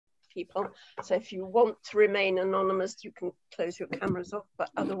people. So if you want to remain anonymous, you can close your cameras off, but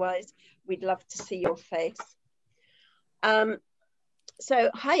otherwise, we'd love to see your face. So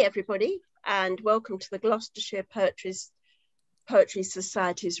hi, everybody, and welcome to the Gloucestershire Poetry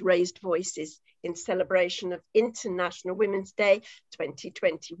Society's Raised Voices in celebration of International Women's Day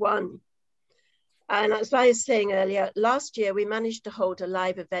 2021. And as I was saying earlier, last year we managed to hold a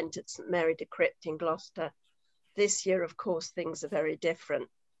live event at St Mary de Crypt in Gloucester. This year, of course, things are very different.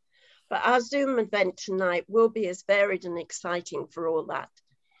 But our Zoom event tonight will be as varied and exciting for all that.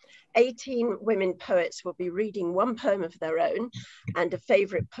 18 women poets will be reading one poem of their own and a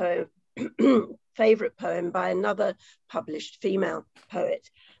favourite poem by another published female poet.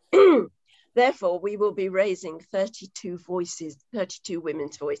 Therefore, we will be raising 32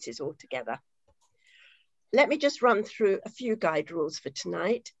 women's voices altogether. Let me just run through a few guide rules for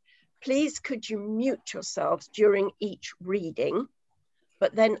tonight. Please could you mute yourselves during each reading,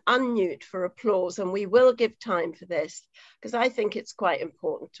 but then unmute for applause, and we will give time for this because I think it's quite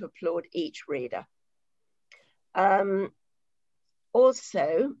important to applaud each reader.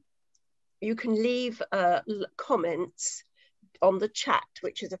 Also, you can leave comments on the chat,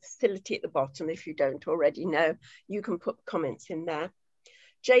 which is a facility at the bottom. If you don't already know, you can put comments in there.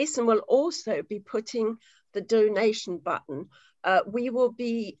 Jason will also be putting the donation button. We will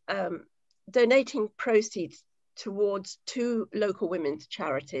be donating proceeds towards two local women's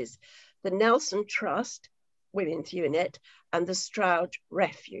charities, the Nelson Trust Women's Unit and the Stroud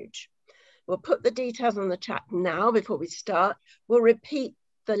Refuge. We'll put the details on the chat now before we start. We'll repeat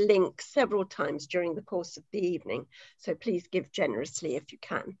the link several times during the course of the evening, so please give generously if you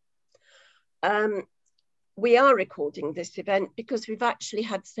can. We are recording this event because we've actually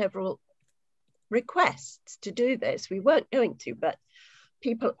had several requests to do this. We weren't going to, but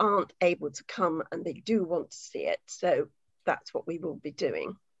people aren't able to come and they do want to see it. So that's what we will be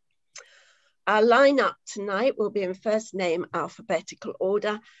doing. Our lineup tonight will be in first name alphabetical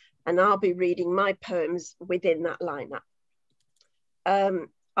order, and I'll be reading my poems within that lineup.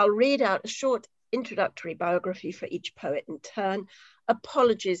 I'll read out a short introductory biography for each poet in turn.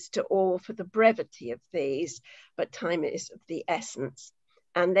 Apologies to all for the brevity of these, but time is of the essence,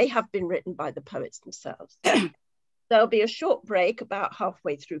 and they have been written by the poets themselves. There'll be a short break about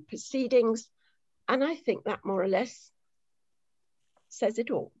halfway through proceedings, and I think that more or less says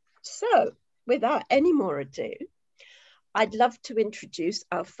it all. So, without any more ado, I'd love to introduce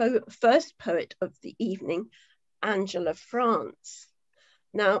our first poet of the evening, Angela France.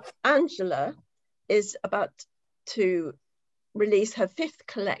 Now, Angela is about to release her 5th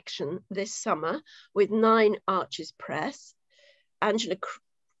collection this summer with 9 Arches Press. Angela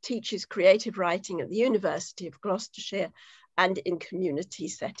teaches creative writing at the University of Gloucestershire and in community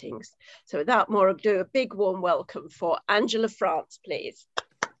settings. So without more ado, a big warm welcome for Angela France, please.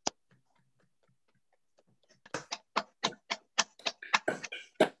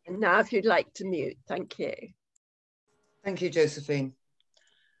 And now if you'd like to mute, thank you. Thank you, Josephine.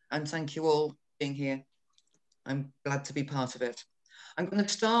 And thank you all for being here. I'm glad to be part of it. I'm going to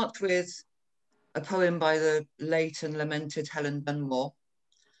start with a poem by the late and lamented Helen Dunmore,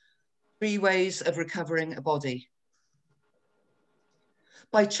 3 Ways of Recovering a Body.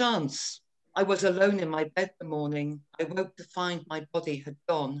 By chance, I was alone in my bed the morning. I woke to find my body had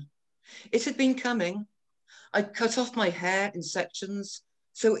gone. It had been coming. I'd cut off my hair in sections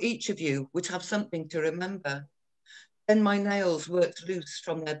so each of you would have something to remember. Then my nails worked loose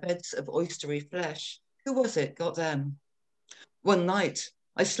from their beds of oystery flesh. Who was it got them? One night,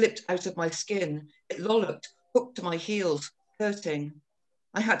 I slipped out of my skin. It lolloped, hooked to my heels, hurting.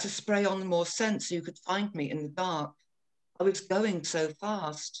 I had to spray on more scent so you could find me in the dark. I was going so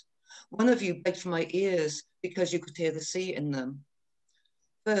fast. One of you begged for my ears because you could hear the sea in them.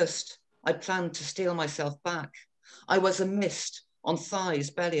 First, I planned to steal myself back. I was a mist on thighs,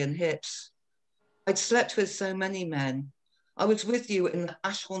 belly and hips. I'd slept with so many men. I was with you in the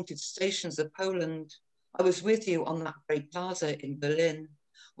ash-haunted stations of Poland. I was with you on that great plaza in Berlin,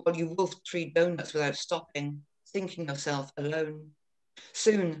 while you wolfed 3 donuts without stopping, thinking yourself alone.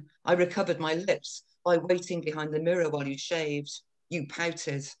 Soon, I recovered my lips by waiting behind the mirror while you shaved. You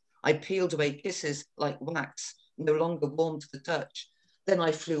pouted. I peeled away kisses like wax, no longer warm to the touch. Then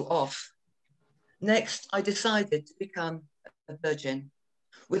I flew off. Next, I decided to become a virgin.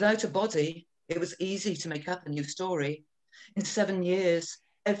 Without a body, it was easy to make up a new story. In 7 years,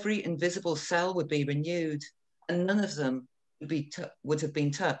 every invisible cell would be renewed, and none of them would have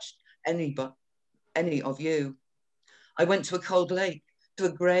been touched, any of you. I went to a cold lake, to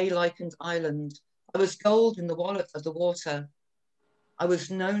a grey lichened island. I was gold in the wallet of the water. I was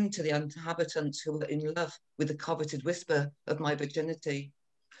known to the inhabitants who were in love with the coveted whisper of my virginity.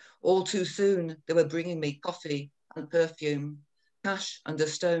 All too soon, they were bringing me coffee and perfume, cash under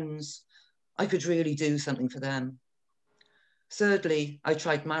stones. I could really do something for them. Thirdly, I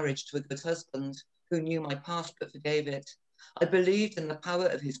tried marriage to a good husband who knew my past but forgave it. I believed in the power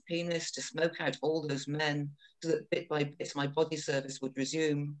of his penis to smoke out all those men so that bit by bit my body service would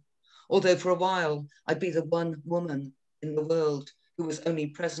resume. Although for a while I'd be the one woman in the world who was only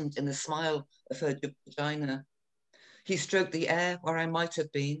present in the smile of her vagina. He stroked the air where I might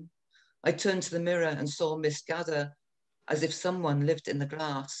have been. I turned to the mirror and saw mist gather as if someone lived in the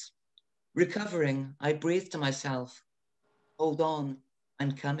glass. Recovering, I breathed to myself, hold on,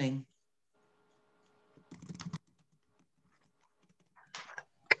 I'm coming.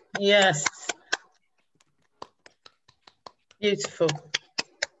 Yes. Beautiful.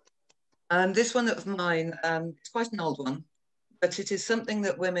 This one of mine, it's quite an old one, but it is something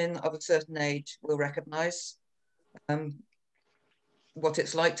that women of a certain age will recognise. What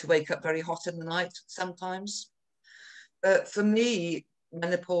it's like to wake up very hot in the night sometimes. For me,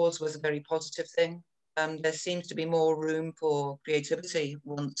 menopause was a very positive thing. There seems to be more room for creativity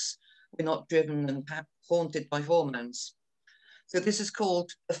once we're not driven and haunted by hormones. So this is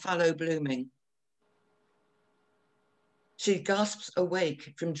called a fallow blooming. She gasps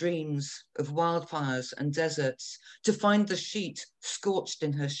awake from dreams of wildfires and deserts to find the sheet scorched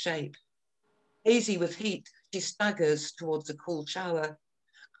in her shape. Hazy with heat, she staggers towards a cool shower,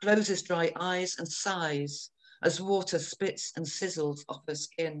 closes dry eyes and sighs as water spits and sizzles off her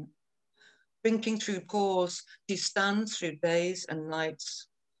skin. Drinking through pores, she stands through days and nights.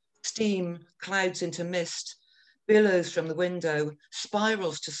 Steam clouds into mist, billows from the window,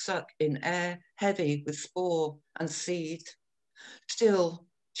 spirals to suck in air heavy with spore and seed. Still,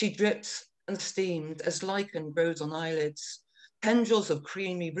 she drips and steamed as lichen grows on eyelids. Tendrils of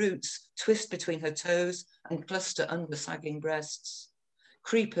creamy roots twist between her toes and cluster under sagging breasts.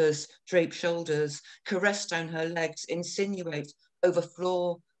 Creepers drape shoulders, caress down her legs, insinuate over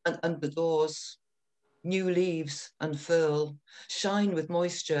floor and under doors. New leaves unfurl, shine with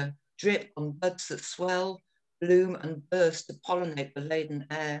moisture, drip on buds that swell, bloom and burst to pollinate the laden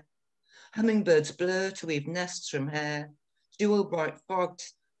air. Hummingbirds blur to weave nests from hair. Jewel bright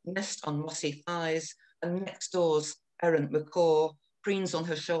frogs nest on mossy thighs, and next door's errant macaw preens on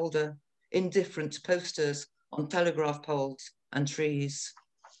her shoulder, indifferent posters on telegraph poles and trees.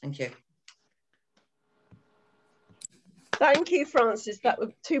 Thank you. Thank you, Frances. That was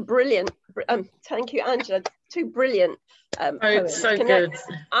two brilliant. Thank you, Angela. Two brilliant poems. So good.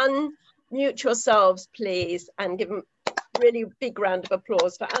 Unmute yourselves, please, and give them a really big round of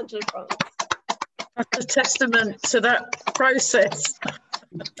applause for Angela Frances. That's a testament to that process.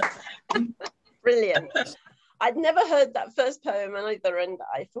 Brilliant. I'd never heard that first poem either, and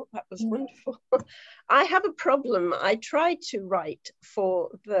I thought that was wonderful. I have a problem. I tried to write for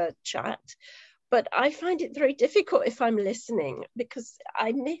the chat, but I find it very difficult if I'm listening because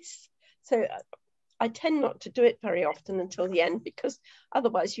I miss. So I tend not to do it very often until the end because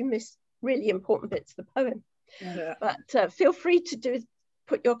otherwise you miss really important bits of the poem. Yeah. But feel free to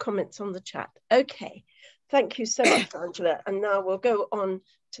put your comments on the chat. Okay, thank you so much, Angela. And now we'll go on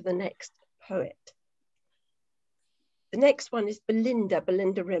to the next poet. The next one is Belinda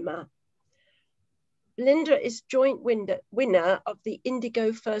Rimmer. Belinda is joint winner of the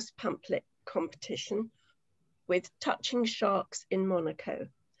Indigo First Pamphlet competition with Touching Sharks in Monaco.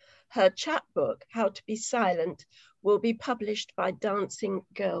 Her chapbook, How to Be Silent, will be published by Dancing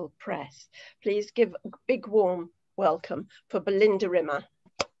Girl Press. Please give a big warm welcome for Belinda Rimmer.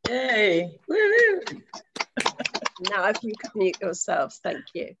 Yay! Woo! Now if you could mute yourselves, thank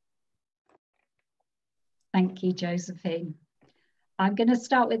you. Thank you, Josephine. I'm going to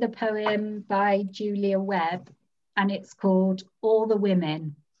start with a poem by Julia Webb, and it's called All the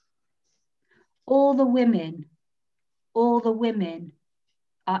Women. All the women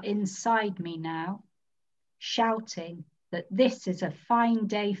are inside me now, shouting that this is a fine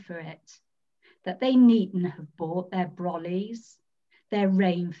day for it, that they needn't have bought their brollies, their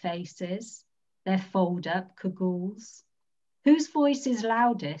rain faces, their fold-up cagoules. Whose voice is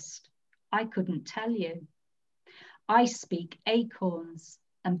loudest? I couldn't tell you. I speak acorns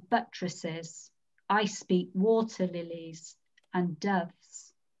and buttresses. I speak water lilies and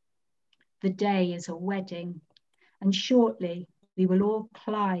doves. The day is a wedding, and shortly we will all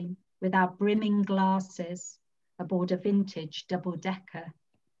climb with our brimming glasses aboard a vintage double-decker.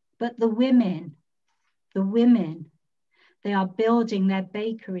 But the women, they are building their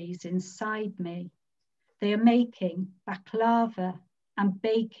bakeries inside me. They are making baklava and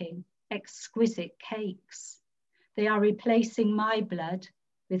baking exquisite cakes. They are replacing my blood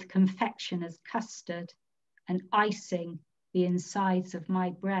with confectioner's custard and icing the insides of my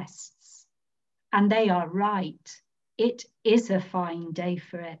breasts. And they are right. It is a fine day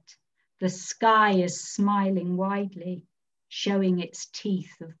for it. The sky is smiling widely, showing its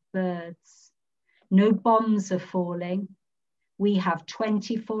teeth of birds. No bombs are falling. We have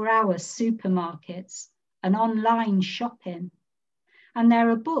 24-hour supermarkets and online shopping. And there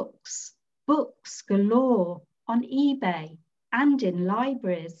are books galore on eBay and in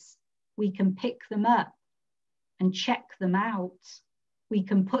libraries. We can pick them up and check them out. We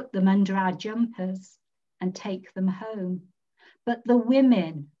can put them under our jumpers and take them home. But the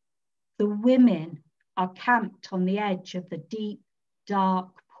women are camped on the edge of the deep, dark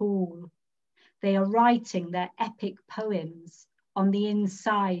pool. They are writing their epic poems on the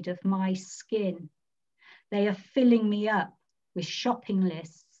inside of my skin. They are filling me up with shopping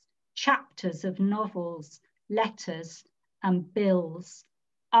lists, chapters of novels, letters, and bills.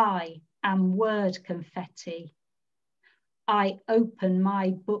 I am word confetti. I open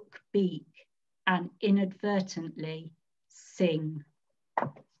my book beak and inadvertently sing.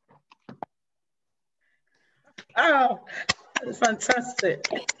 Oh, that's fantastic.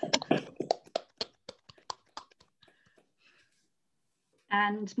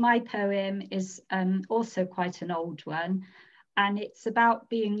 And my poem is also quite an old one, and it's about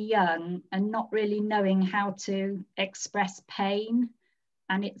being young and not really knowing how to express pain.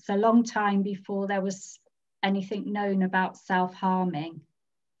 And it's a long time before there was anything known about self-harming,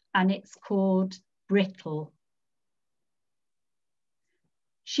 and it's called Brittle.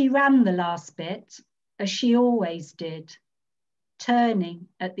 She ran the last bit, as she always did, turning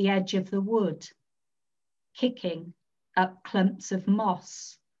at the edge of the wood, kicking up clumps of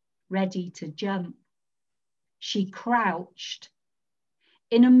moss, ready to jump. She crouched.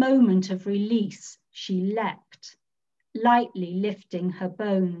 In a moment of release, she leapt, lightly lifting her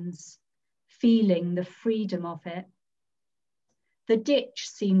bones, feeling the freedom of it. The ditch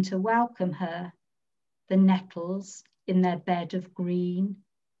seemed to welcome her, the nettles in their bed of green,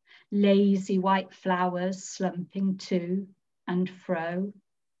 lazy white flowers slumping to and fro.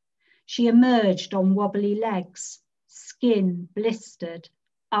 She emerged on wobbly legs, skin blistered,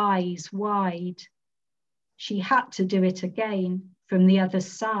 eyes wide. She had to do it again from the other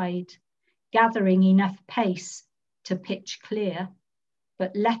side, gathering enough pace to pitch clear,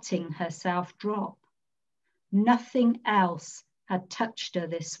 but letting herself drop. Nothing else had touched her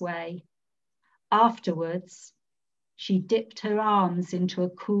this way. Afterwards, she dipped her arms into a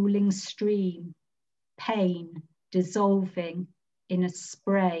cooling stream, pain dissolving in a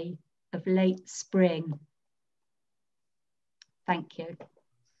spray of late spring. Thank you.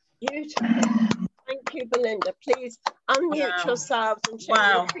 Beautiful. Thank you, Belinda. Please unmute yourselves and show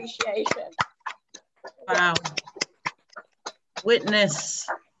your appreciation. Wow. Witness.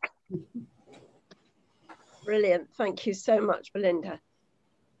 Brilliant. Thank you so much, Belinda.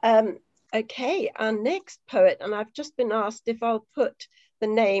 Okay, our next poet, and I've just been asked if I'll put the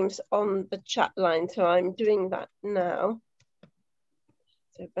names on the chat line, so I'm doing that now.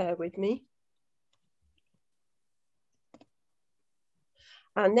 So bear with me.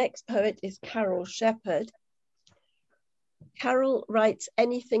 Our next poet is Carol Sheppard. Carol writes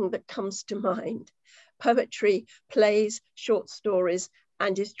anything that comes to mind: poetry, plays, short stories,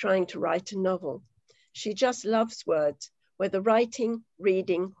 and is trying to write a novel. She just loves words, whether writing,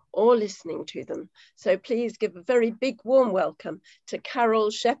 reading, or listening to them. So please give a very big warm welcome to Carol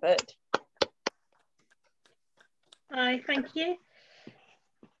Sheppard. Hi, thank you.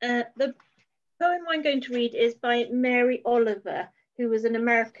 The poem I'm going to read is by Mary Oliver, who was an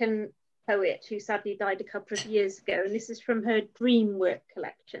American poet who sadly died a couple of years ago. And this is from her Dream Work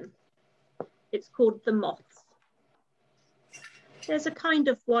collection. It's called The Moths. There's a kind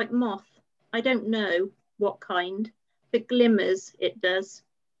of white moth, I don't know what kind, that glimmers, it does,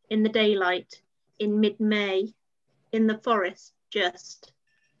 in the daylight, in mid-May, in the forest just,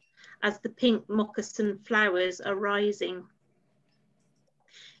 as the pink moccasin flowers are rising.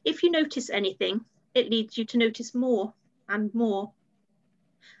 If you notice anything, it leads you to notice more and more.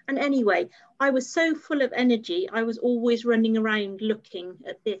 And anyway, I was so full of energy, I was always running around looking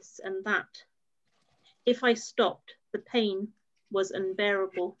at this and that. If I stopped, the pain was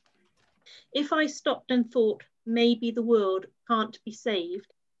unbearable. If I stopped and thought, maybe the world can't be saved,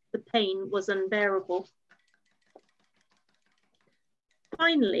 the pain was unbearable.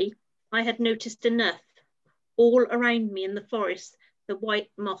 Finally, I had noticed enough. All around me in the forest, the white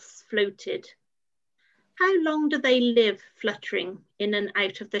moths floated. How long do they live fluttering in and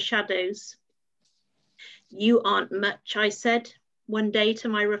out of the shadows? You aren't much, I said one day to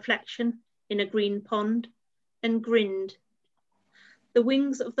my reflection in a green pond, and grinned. The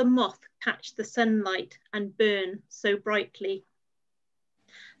wings of the moth catch the sunlight and burn so brightly.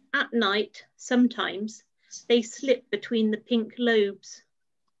 At night, sometimes, they slip between the pink lobes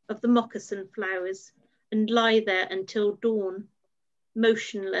of the moccasin flowers and lie there until dawn,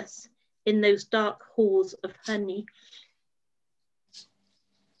 motionless in those dark halls of honey.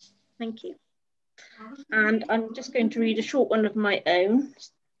 Thank you. And I'm just going to read a short one of my own,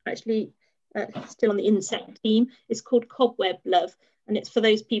 actually still on the insect theme. It's called Cobweb Love, and it's for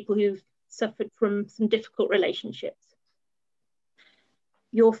those people who've suffered from some difficult relationships.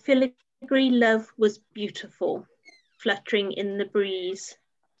 Your filigree love was beautiful, fluttering in the breeze.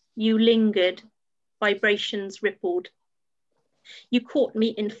 You lingered, vibrations rippled. You caught me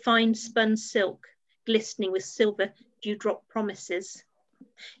in fine spun silk, glistening with silver dewdrop promises.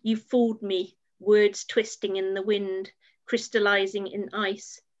 You fooled me, words twisting in the wind, crystallizing in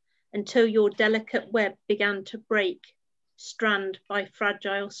ice, until your delicate web began to break, strand by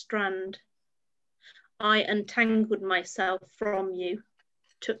fragile strand. I untangled myself from you,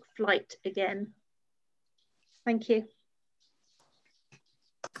 took flight again. Thank you.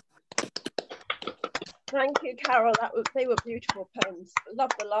 Thank you, Carol. They were beautiful poems.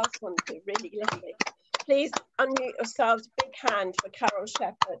 Love the last one too, really lovely. Please unmute yourselves. Big hand for Carol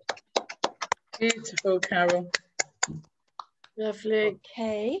Sheppard. Beautiful, Carol. Lovely.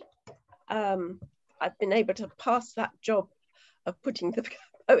 Okay. I've been able to pass that job of putting the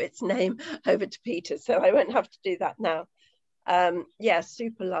poet's name over to Peter, so I won't have to do that now. Yeah,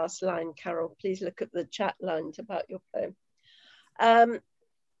 super last line, Carol. Please look at the chat lines about your poem.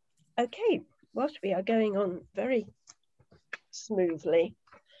 Okay, whilst we are going on very smoothly,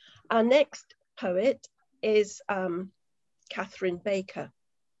 our next poet is Catherine Baker.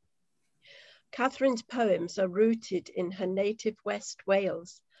 Catherine's poems are rooted in her native West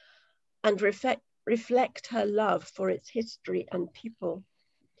Wales and reflect her love for its history and people.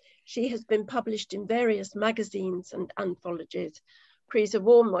 She has been published in various magazines and anthologies. Please a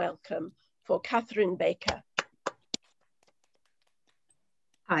warm welcome for Catherine Baker.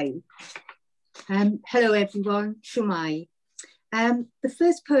 Hi. Hello everyone, Shumai. The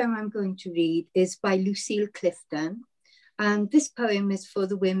first poem I'm going to read is by Lucille Clifton, and this poem is for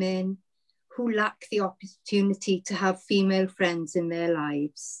the women who lack the opportunity to have female friends in their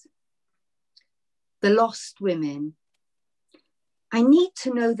lives. The lost women. I need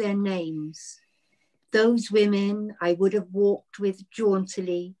to know their names. Those women I would have walked with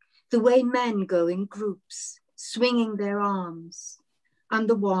jauntily, the way men go in groups, swinging their arms, and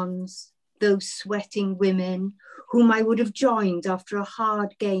the ones, those sweating women whom I would have joined after a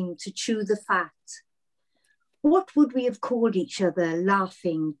hard game to chew the fat. What would we have called each other,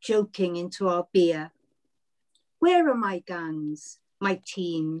 laughing, joking into our beer? Where are my gangs, my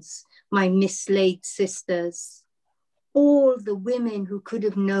teams, my mislaid sisters? All the women who could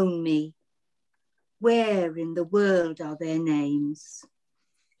have known me. Where in the world are their names?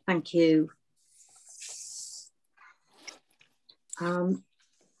 Thank you.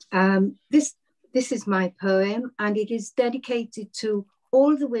 This is my poem, and it is dedicated to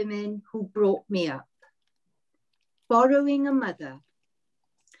all the women who brought me up. Borrowing a mother.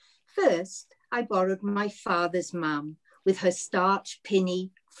 First, I borrowed my father's mum with her starched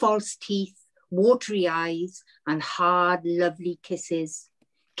pinny, false teeth, watery eyes, and hard, lovely kisses.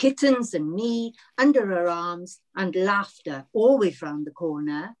 Kittens and me under her arms, and laughter always round the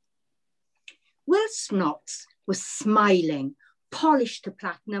corner. Will Snots was smiling, polished to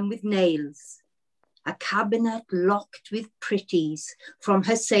platinum with nails. A cabinet locked with pretties from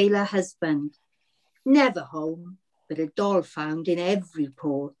her sailor husband. Never home, but a doll found in every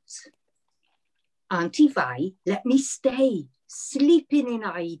port. Auntie Vi let me stay, sleeping in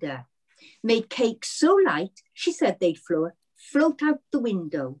Ida. Made cakes so light, she said they'd float out the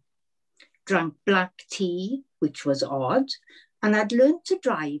window. Drank black tea, which was odd, and I'd learned to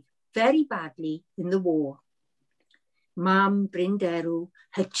drive very badly in the war. Mam Brindero,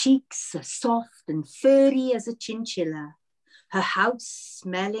 her cheeks as soft and furry as a chinchilla, her house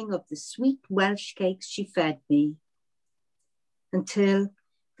smelling of the sweet Welsh cakes she fed me, until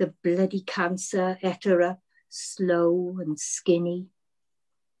the bloody cancer ate her up, slow and skinny.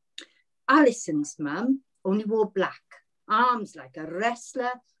 Alison's mum only wore black, arms like a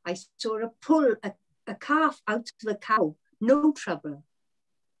wrestler. I saw her pull a calf out of a cow, no trouble.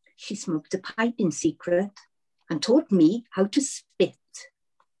 She smoked a pipe in secret and taught me how to spit.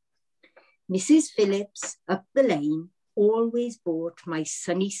 Mrs. Phillips up the lane always bought my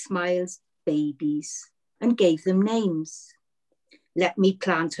Sunny Smiles babies and gave them names. Let me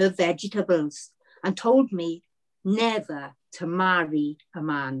plant her vegetables and told me never to marry a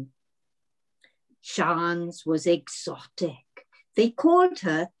man. Shan's was exotic, They called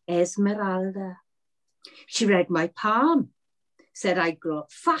her Esmeralda. She read my palm, said I'd grow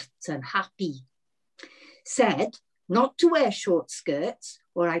up fat and happy, said not to wear short skirts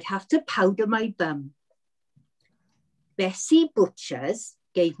or I'd have to powder my bum. Bessie Butchers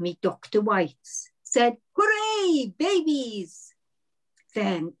gave me Dr. White's, said, hooray, babies!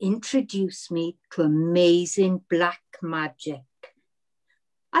 Then introduced me to amazing black magic.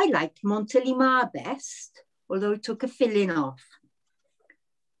 I liked Montélimar best, although it took a filling off.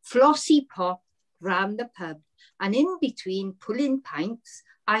 Flossie Pop ran the pub, and in between pulling pints,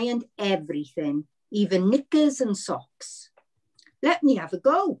 ironed everything, even knickers and socks. Let me have a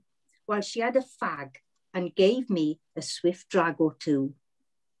go, while she had a fag and gave me a swift drag or two.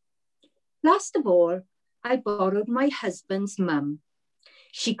 Last of all, I borrowed my husband's mum.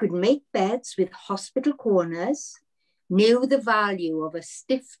 She could make beds with hospital corners, knew the value of a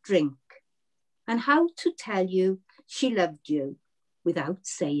stiff drink, and how to tell you she loved you without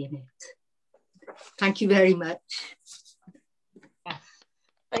saying it. Thank you very much.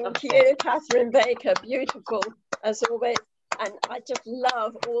 Thank you, Kathryn Baker. Beautiful, as always. And I just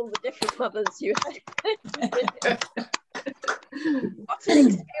love all the different mothers you had. What an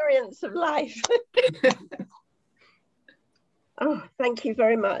experience of life. Oh, thank you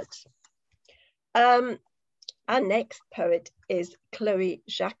very much. Our next poet is Chloë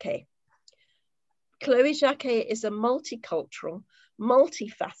Jacquet. Chloë Jacquet is a multicultural,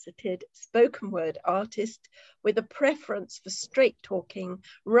 multifaceted spoken word artist with a preference for straight talking,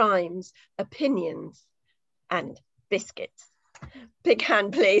 rhymes, opinions, and biscuits. Big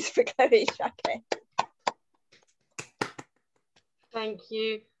hand, please, for Chloë Jacquet. Thank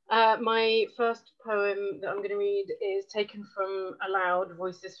you. My first poem that I'm going to read is taken from Aloud,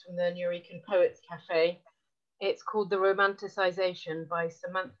 Voices from the Nuyorican Poets Cafe. It's called The Romanticization by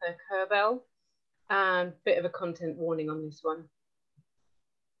Samantha Kerbel, and bit of a content warning on this one.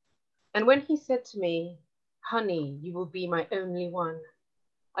 And when he said to me, honey, you will be my only one,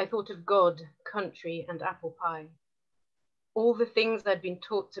 I thought of God, country, and apple pie. All the things I'd been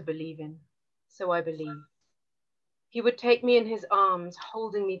taught to believe in, so I believe. He would take me in his arms,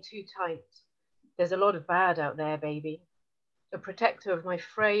 holding me too tight. There's a lot of bad out there, baby. A protector of my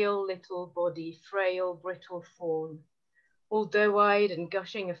frail little body, frail, brittle fawn. All doe-eyed and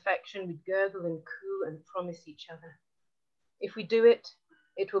gushing affection, we'd gurgle and coo and promise each other. If we do it,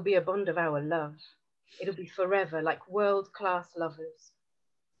 it will be a bond of our love. It'll be forever, like world-class lovers.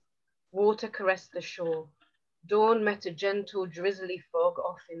 Water caressed the shore. Dawn met a gentle, drizzly fog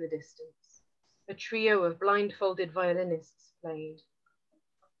off in the distance. A trio of blindfolded violinists played.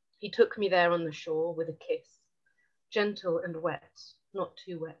 He took me there on the shore with a kiss, gentle and wet, not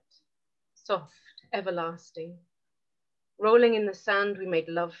too wet, soft, everlasting. Rolling in the sand, we made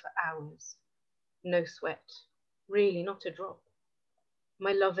love for hours. No sweat, really not a drop.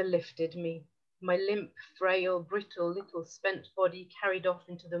 My lover lifted me. My limp, frail, brittle, little spent body carried off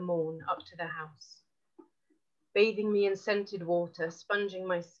into the morn up to the house. Bathing me in scented water, sponging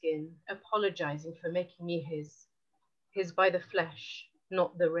my skin, apologizing for making me his by the flesh,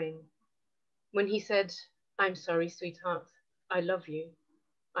 not the ring. When he said, I'm sorry, sweetheart, I love you,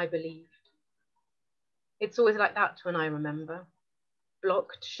 I believed. It's always like that when I remember.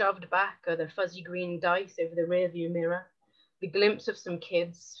 Blocked, shoved back are the fuzzy green dice over the rearview mirror, the glimpse of some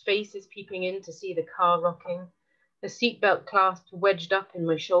kids, faces peeping in to see the car rocking, a seatbelt clasp wedged up in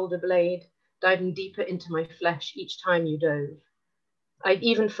my shoulder blade, diving deeper into my flesh each time you dove. I'd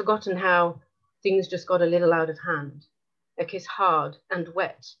even forgotten how things just got a little out of hand. A kiss hard and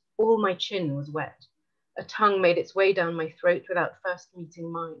wet, all my chin was wet. A tongue made its way down my throat without first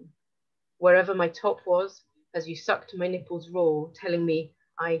meeting mine. Wherever my top was, as you sucked my nipples raw, telling me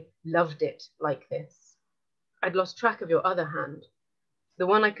I loved it like this. I'd lost track of your other hand. The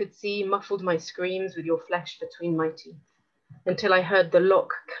one I could see muffled my screams with your flesh between my teeth, until I heard the lock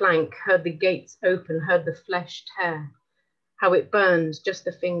clank, heard the gates open, heard the flesh tear. How it burned, just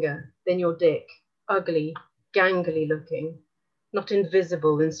the finger, then your dick, ugly, gangly looking, not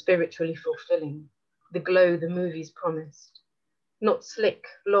invisible and spiritually fulfilling, the glow the movies promised. Not slick,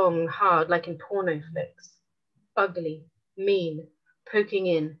 long, hard, like in porno flicks. Ugly, mean, poking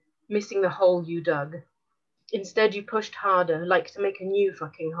in, missing the hole you dug. Instead, you pushed harder, like to make a new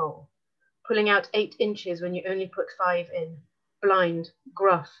fucking hole, pulling out 8 inches when you only put 5 in, blind,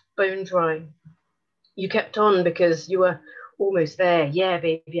 gruff, bone dry. You kept on because you were almost there. Yeah,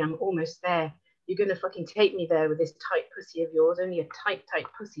 baby, I'm almost there. You're gonna fucking take me there with this tight pussy of yours. Only a tight, tight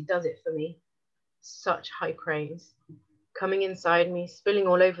pussy does it for me. Such high praise. Coming inside me, spilling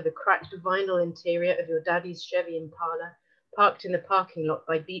all over the cracked vinyl interior of your daddy's Chevy Impala, parked in the parking lot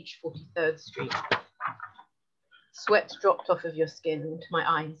by Beach 43rd Street. Sweat dropped off of your skin into my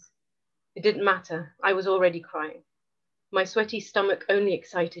eyes. It didn't matter. I was already crying. My sweaty stomach only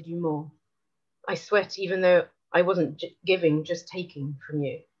excited you more. I sweat even though I wasn't giving, just taking from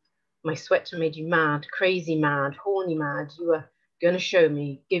you. My sweat made you mad, crazy mad, horny mad. You were gonna show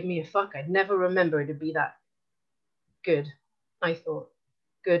me, give me a fuck. I'd never remember it'd be that good, I thought.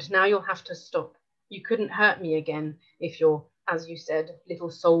 Good, now you'll have to stop. You couldn't hurt me again if your, as you said, little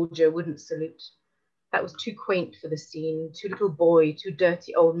soldier wouldn't salute. That was too quaint for the scene, too little boy, too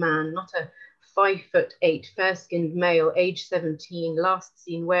dirty old man, not a 5'8", fair-skinned male, age 17, last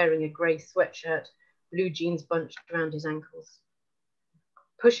seen wearing a grey sweatshirt, blue jeans bunched around his ankles.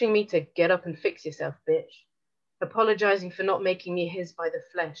 Pushing me to get up and fix yourself, bitch. Apologizing for not making me his by the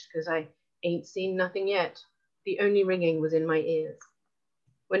flesh, because I ain't seen nothing yet. The only ringing was in my ears.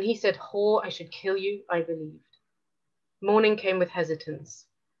 When he said, whore, I should kill you, I believed. Morning came with hesitance.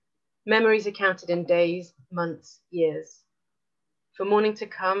 Memories are counted in days, months, years. For morning to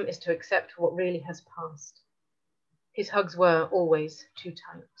come is to accept what really has passed. His hugs were always too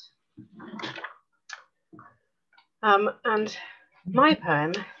tight. And my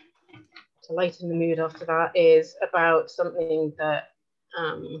poem, to lighten the mood after that, is about something that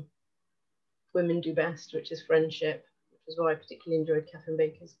women do best, which is friendship, which is why I particularly enjoyed Catherine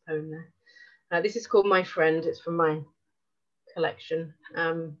Baker's poem there. This is called My Friend. It's from my collection,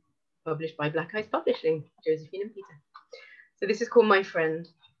 published by Black Eyes Publishing, Josephine and Peter. So this is called My Friend.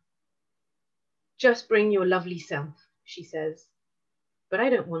 Just bring your lovely self, she says, but I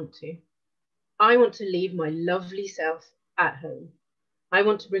don't want to. I want to leave my lovely self at home. I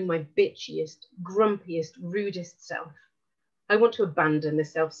want to bring my bitchiest, grumpiest, rudest self. I want to abandon the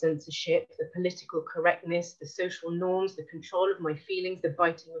self-censorship, the political correctness, the social norms, the control of my feelings, the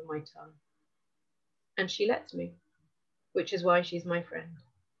biting of my tongue. And she lets me, which is why she's my friend.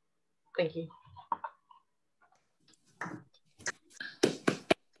 Thank you.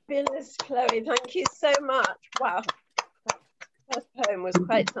 Fabulous, Chloe, thank you so much. Wow, that first poem was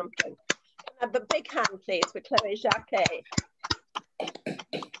quite something. Can I have a big hand, please, for Chloë Jacquet.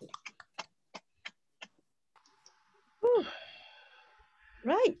 Whew.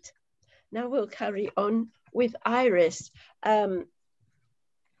 Right, now we'll carry on with Iris.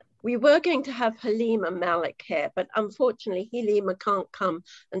 We were going to have Halima Malek here, but unfortunately Halima can't come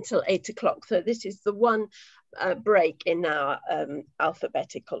until 8 o'clock. So this is the one break in our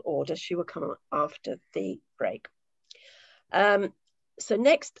alphabetical order. She will come after the break. So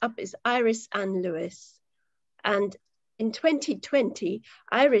next up is Iris Ann Lewis. And in 2020,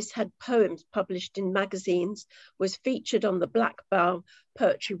 Iris had poems published in magazines, was featured on the Black Bough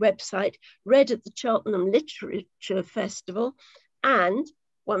Poetry website, read at the Cheltenham Literature Festival, and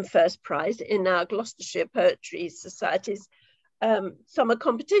won first prize in our Gloucestershire Poetry Society's summer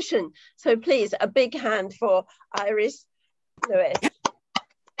competition. So please, a big hand for Iris Lewis.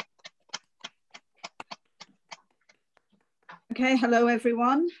 Okay, hello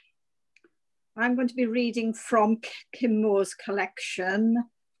everyone. I'm going to be reading from Kim Moore's collection,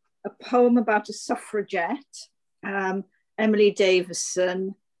 a poem about a suffragette, Emily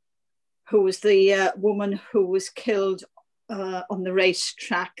Davison, who was the woman who was killed on the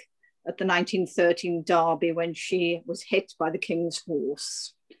racetrack at the 1913 Derby when she was hit by the King's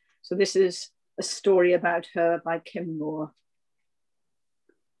horse. So this is a story about her by Kim Moore.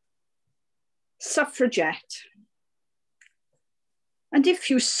 Suffragette. And if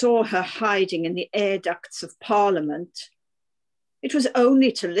you saw her hiding in the air ducts of Parliament, it was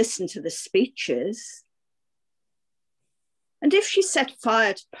only to listen to the speeches. And if she set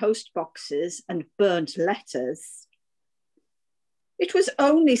fire to post boxes and burnt letters, it was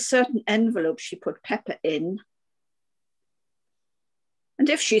only certain envelopes she put pepper in. And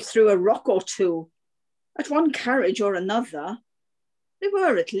if she threw a rock or two at one carriage or another, they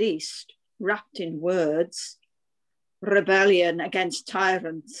were at least wrapped in words. Rebellion against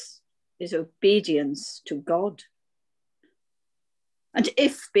tyrants is obedience to God. And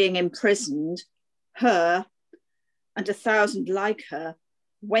if being imprisoned, her and 1,000 like her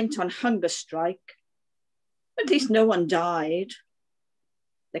went on hunger strike, at least no one died.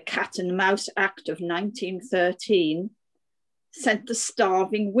 The Cat and Mouse Act of 1913 sent the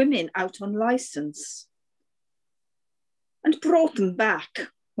starving women out on license and brought them back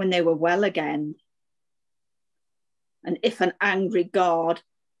when they were well again. And if an angry guard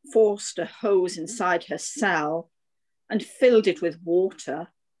forced a hose inside her cell and filled it with water,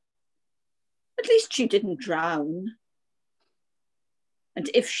 at least she didn't drown. And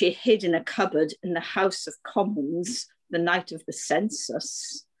if she hid in a cupboard in the House of Commons the night of the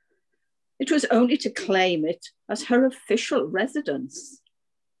census, it was only to claim it as her official residence.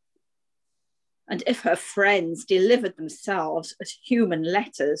 and if her friends delivered themselves as human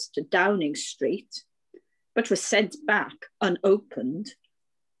letters to Downing Street, but were sent back unopened,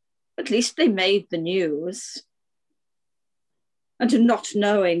 at least they made the news. And not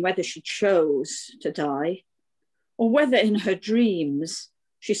knowing whether she chose to die, or whether in her dreams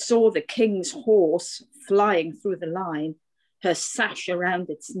she saw the king's horse flying through the line, her sash around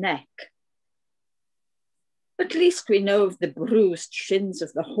its neck, at least we know of the bruised shins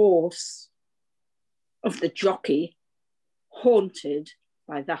of the horse, of the jockey haunted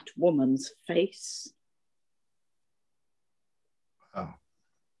by that woman's face. Wow.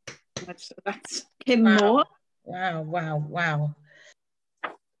 That's Kim Moore. Wow, wow, wow.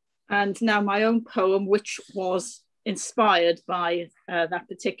 And now my own poem, which was inspired by that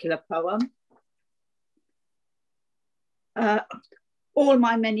particular poem. All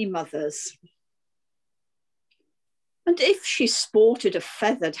My Many Mothers. And if she sported a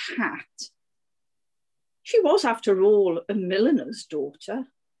feathered hat, she was, after all, a milliner's daughter.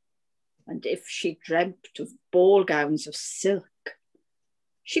 And if she dreamt of ball gowns of silk,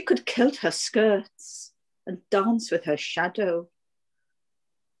 she could kilt her skirts and dance with her shadow.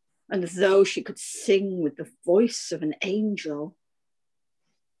 And though she could sing with the voice of an angel,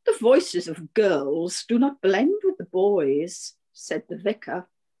 the voices of girls do not blend with the boys, said the vicar,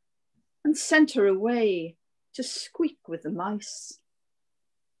 and sent her away to squeak with the mice.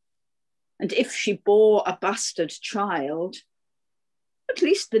 And if she bore a bastard child, at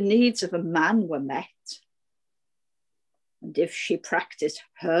least the needs of a man were met. And if she practiced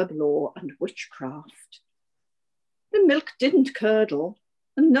herb law and witchcraft, the milk didn't curdle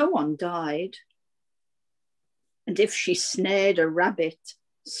and no one died. And if she snared a rabbit,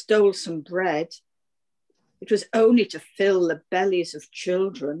 stole some bread, it was only to fill the bellies of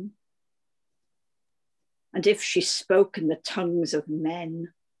children. And if she spoke in the tongues of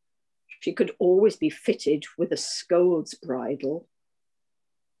men, she could always be fitted with a scold's bridle.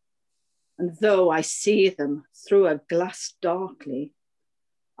 And though I see them through a glass darkly,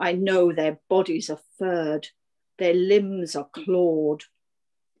 I know their bodies are furred, their limbs are clawed,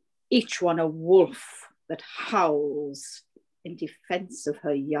 each one a wolf that howls in defense of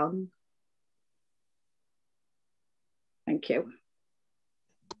her young. Thank you.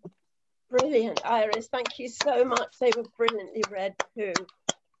 Brilliant, Iris. Thank you so much. They were brilliantly read too.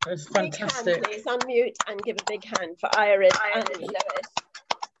 It was fantastic. Big hand, please unmute and give a big hand for Iris and Lois.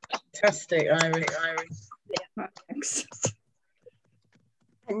 Fantastic, Iris. Yeah. Thanks.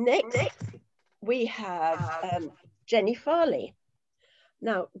 And next we have Jenny Farley.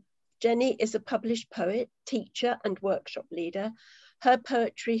 Now, Jenny is a published poet, teacher, and workshop leader. Her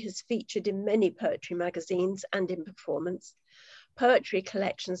poetry has featured in many poetry magazines and in performance. Poetry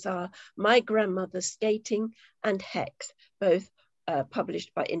collections are My Grandmother's Skating and Hex, both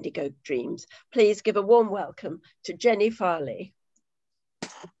published by Indigo Dreams. Please give a warm welcome to Jenny Farley.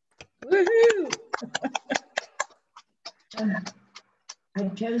 Woohoo!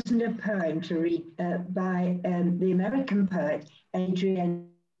 I've chosen a poem to read by the American poet Adrienne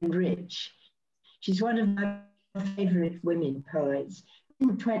Rich. She's one of my favorite women poets. In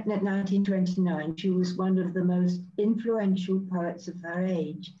 1929, she was one of the most influential poets of her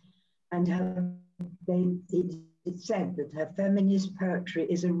age, and it's said that her feminist poetry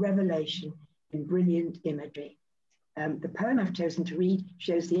is a revelation in brilliant imagery. The poem I've chosen to read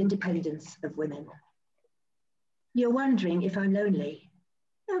shows the independence of women. You're wondering if I'm lonely.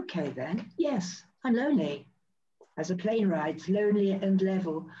 Okay then, yes, I'm lonely. As a plane rides lonely and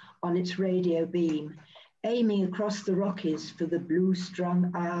level on its radio beam, aiming across the Rockies for the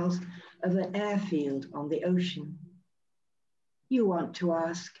blue-strung isles of an airfield on the ocean. You want to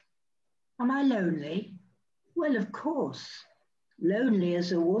ask, am I lonely? Well, of course. Lonely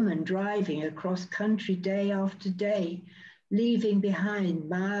as a woman driving across country day after day, leaving behind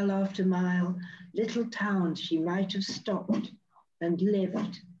mile after mile, little towns she might have stopped and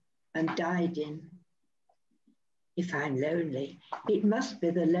lived and died in. If I'm lonely, it must be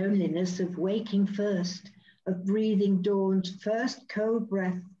the loneliness of waking first, of breathing dawn's first cold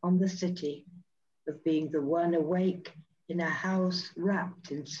breath on the city, of being the one awake in a house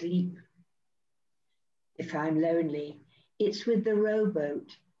wrapped in sleep. If I'm lonely, it's with the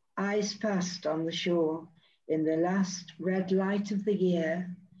rowboat, eyes fast on the shore, in the last red light of the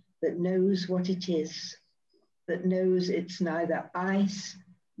year, that knows what it is, that knows it's neither ice,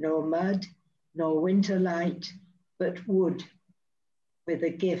 nor mud, nor winter light, but wood, with a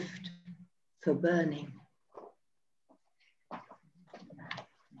gift for burning.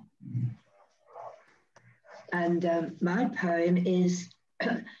 And my poem is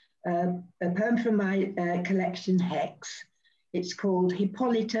a poem from my collection Hex. It's called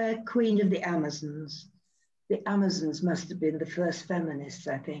Hippolyta, Queen of the Amazons. The Amazons must have been the first feminists,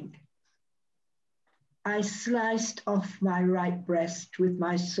 I think. I sliced off my right breast with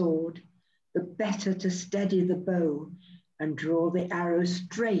my sword, the better to steady the bow and draw the arrow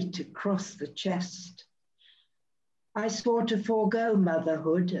straight across the chest. I swore to forego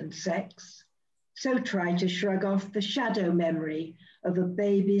motherhood and sex, so try to shrug off the shadow memory of a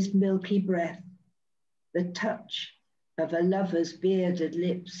baby's milky breath, the touch of a lover's bearded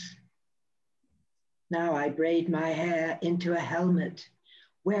lips. Now I braid my hair into a helmet,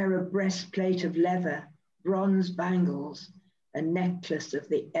 wear a breastplate of leather, bronze bangles, a necklace of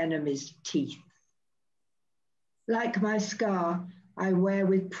the enemy's teeth. Like my scar, I wear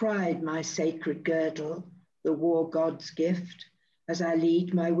with pride my sacred girdle, the war god's gift, as I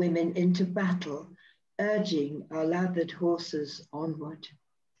lead my women into battle, urging our lathered horses onward.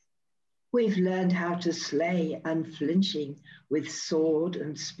 We've learned how to slay unflinching with sword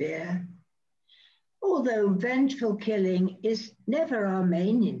and spear. Although vengeful killing is never our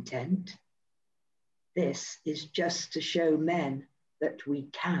main intent, this is just to show men that we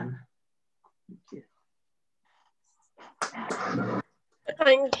can.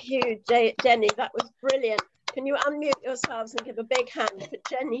 Thank you, Jenny. That was brilliant. Can you unmute yourselves and give a big hand for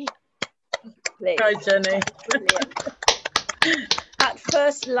Jenny, please? Hi, Jenny. Brilliant. That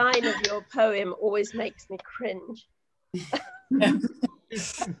first line of your poem always makes me cringe.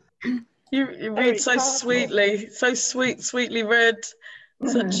 You read so sweetly, so sweetly read,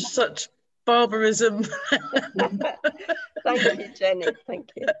 such barbarism. Thank you, Jenny.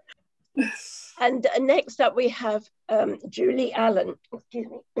 Thank you. And next up we have Julie Allen. Excuse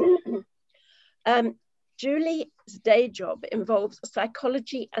me. Julie's day job involves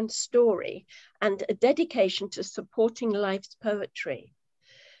psychology and story and a dedication to supporting life's poetry.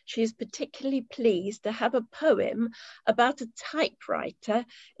 She is particularly pleased to have a poem about a typewriter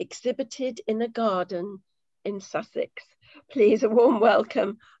exhibited in a garden in Sussex. Please, a warm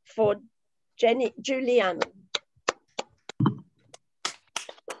welcome for Julie Allen.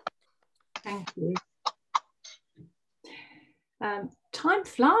 Thank you. Time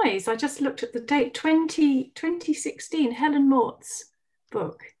flies. I just looked at the date, 2016, Helen Mort's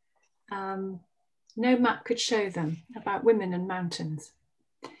book. No map could show them, about women and mountains.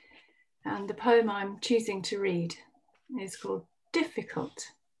 And the poem I'm choosing to read is called Difficult.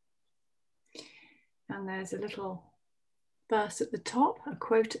 And there's a little verse at the top, a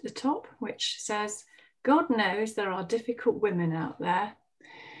quote at the top, which says, God knows there are difficult women out there.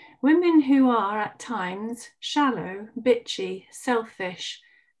 Women who are at times shallow, bitchy, selfish,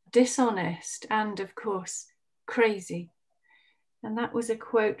 dishonest, and of course, crazy. And that was a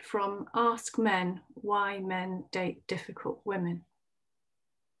quote from Ask Men Why Men Date Difficult Women.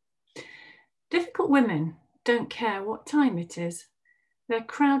 Difficult women don't care what time it is. They're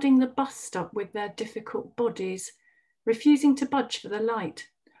crowding the bus stop with their difficult bodies, refusing to budge for the light,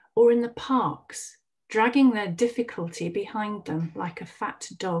 or in the parks, dragging their difficulty behind them like a fat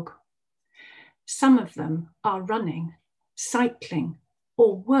dog. Some of them are running, cycling,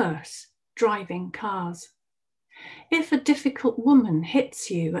 or worse, driving cars. If a difficult woman hits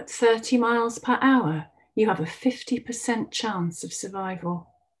you at 30 miles per hour, you have a 50% chance of survival.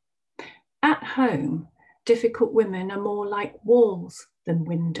 At home, difficult women are more like walls than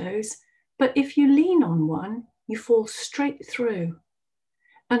windows, but if you lean on one, you fall straight through.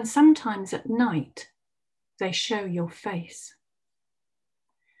 And sometimes at night, they show your face.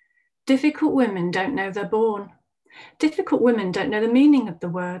 Difficult women don't know they're born. Difficult women don't know the meaning of the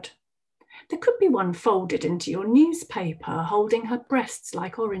word. There could be one folded into your newspaper, holding her breasts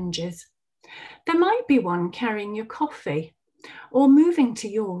like oranges. There might be one carrying your coffee or moving to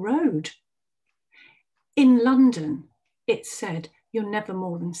your road. In London, it's said you're never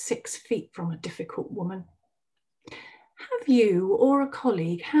more than 6 feet from a difficult woman. Have you or a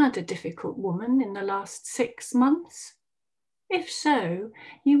colleague had a difficult woman in the last 6 months? If so,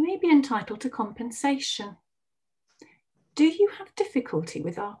 you may be entitled to compensation. Do you have difficulty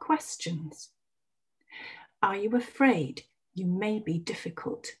with our questions? Are you afraid you may be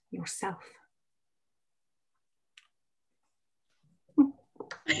difficult yourself?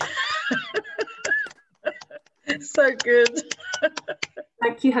 So good.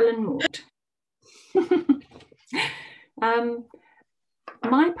 Thank you, Helen Mort.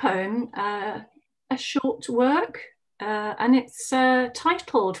 My poem, a short work, and it's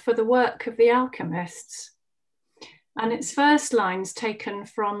titled For the Work of the Alchemists. And its first line's taken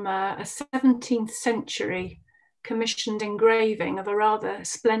from a 17th century commissioned engraving of a rather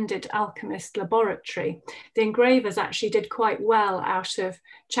splendid alchemist laboratory. The engravers actually did quite well out of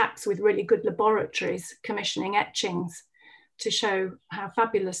chaps with really good laboratories commissioning etchings to show how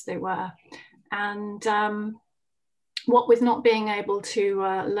fabulous they were. And what with not being able to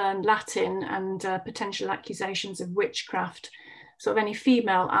learn Latin and potential accusations of witchcraft, sort of any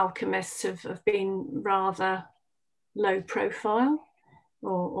female alchemists have been rather low profile,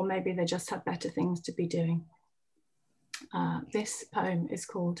 or maybe they just had better things to be doing. This poem is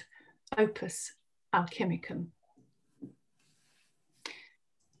called Opus Alchemicum.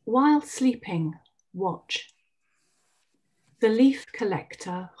 While sleeping, watch. The leaf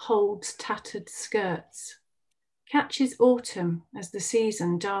collector holds tattered skirts, catches autumn as the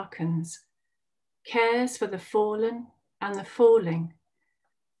season darkens, cares for the fallen and the falling,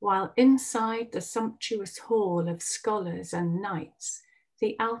 while inside the sumptuous hall of scholars and knights,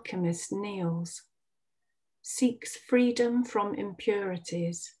 the alchemist kneels, seeks freedom from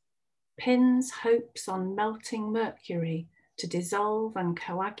impurities, pins hopes on melting mercury to dissolve and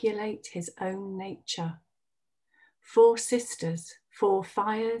coagulate his own nature. 4 sisters, 4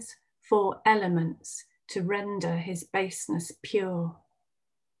 fires, 4 elements to render his baseness pure.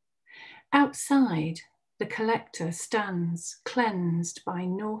 Outside, the collector stands cleansed by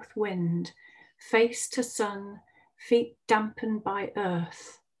north wind, face to sun, feet dampened by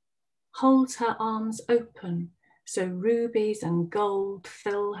earth, holds her arms open so rubies and gold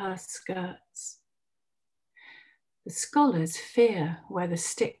fill her skirts. The scholars fear where the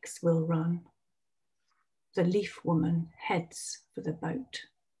sticks will run. The leaf woman heads for the boat.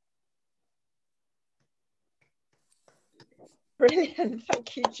 Brilliant,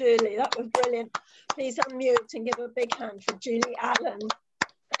 thank you, Julie. That was brilliant. Please unmute and give a big hand for Julie Allen.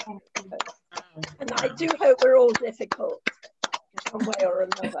 And I do hope we're all difficult in one way or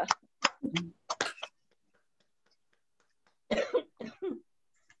another.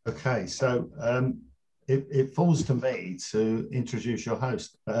 Okay, so it falls to me to introduce your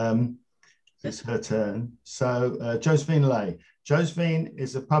host. It's her turn. So Josephine Lay. Josephine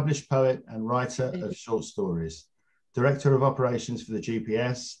is a published poet and writer of short stories, director of operations for the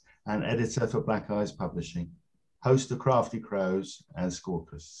GPS and editor for Black Eyes Publishing, host of Crafty Crows and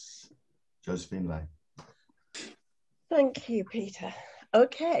Scorpus. Josephine Lay. Thank you, Peter.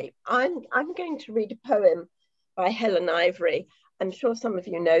 Okay, I'm going to read a poem by Helen Ivory. I'm sure some of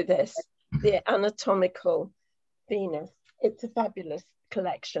you know this, The Anatomical Venus. It's a fabulous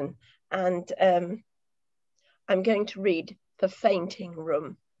collection. And I'm going to read The Fainting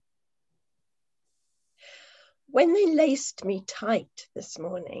Room. When they laced me tight this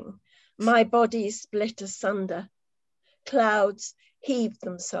morning, my body split asunder. Clouds heaved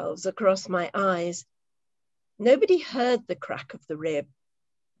themselves across my eyes. Nobody heard the crack of the rib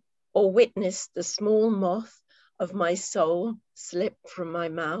or witnessed the small moth of my soul slip from my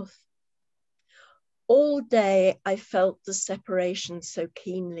mouth. All day I felt the separation so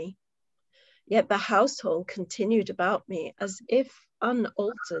keenly, yet the household continued about me as if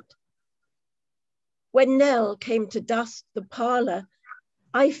unaltered. When Nell came to dust the parlour,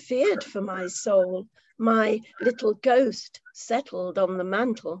 I feared for my soul. My little ghost settled on the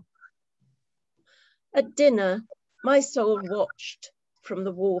mantel. At dinner, my soul watched from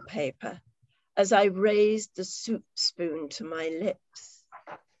the wallpaper as I raised the soup spoon to my lips.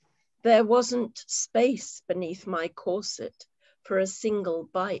 There wasn't space beneath my corset for a single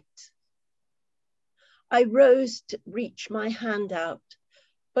bite. I rose to reach my hand out,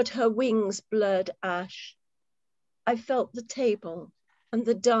 but her wings blurred ash. I felt the table and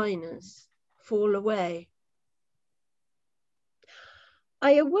the diners fall away.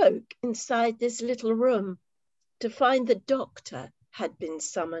 I awoke inside this little room to find the doctor had been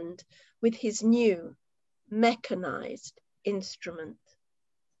summoned with his new mechanized instrument.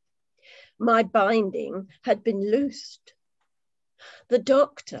 My binding had been loosed. The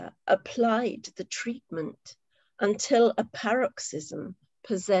doctor applied the treatment until a paroxysm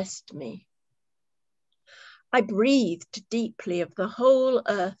possessed me. I breathed deeply of the whole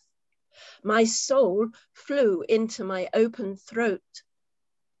earth. My soul flew into my open throat.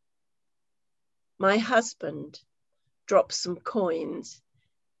 My husband dropped some coins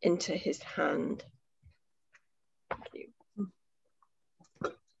into his hand. Thank you.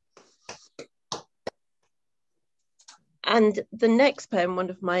 And the next poem, one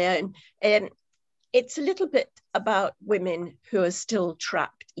of my own, it's a little bit about women who are still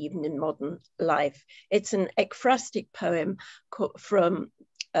trapped even in modern life. It's an ekphrastic poem from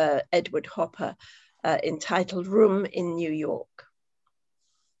Edward Hopper entitled Room in New York.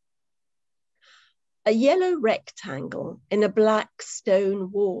 A yellow rectangle in a black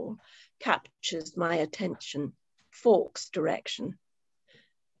stone wall captures my attention, forks direction.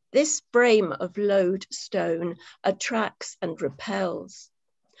 This frame of lodestone attracts and repels.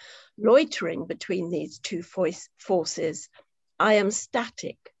 Loitering between these two forces, I am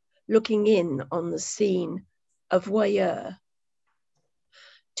static, looking in on the scene of voyeur.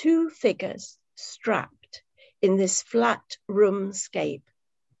 Two figures strapped in this flat roomscape.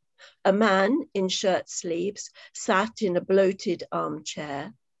 A man in shirt sleeves sat in a bloated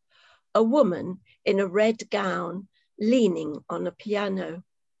armchair. A woman in a red gown leaning on a piano.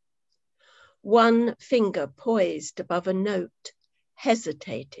 One finger poised above a note,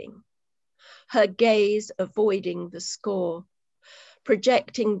 hesitating. Her gaze avoiding the score,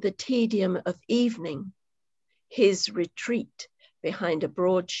 projecting the tedium of evening, his retreat behind a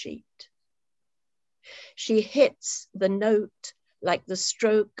broadsheet. She hits the note like the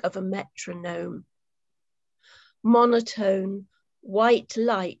stroke of a metronome. Monotone, white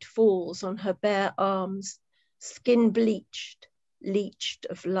light falls on her bare arms, skin bleached, leached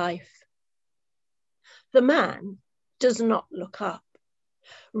of life. The man does not look up,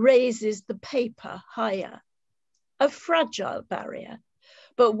 raises the paper higher, a fragile barrier,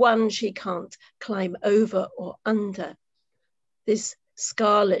 but one she can't climb over or under. This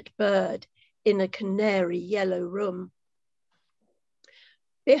scarlet bird in a canary yellow room.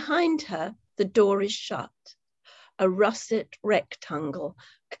 Behind her, the door is shut, a russet rectangle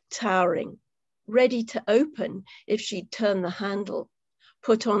towering, ready to open if she'd turn the handle,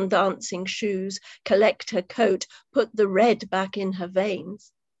 put on dancing shoes, collect her coat, put the red back in her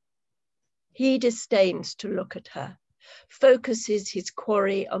veins. He disdains to look at her, focuses his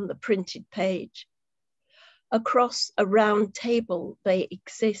quarry on the printed page. Across a round table they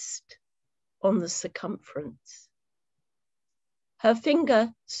exist on the circumference. Her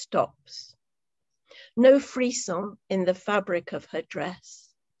finger stops. No frisson in the fabric of her dress.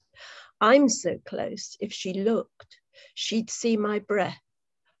 I'm so close, if she looked, she'd see my breath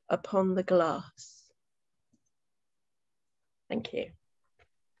upon the glass. Thank you.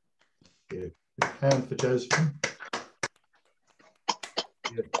 Good. Hand for Josephine.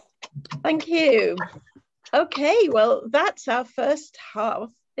 Good. Thank you. Okay, well, that's our first half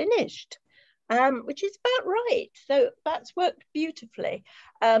finished, which is about right. So that's worked beautifully.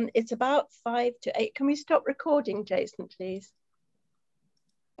 It's about 5 to 8. Can we stop recording, Jason, please?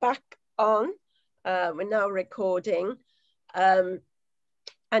 Back on. We're now recording.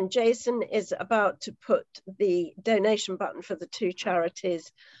 And Jason is about to put the donation button for the two charities,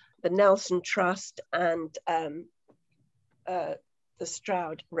 the Nelson Trust and the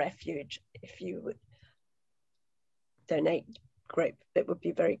Stroud Refuge. If you would donate, great, it would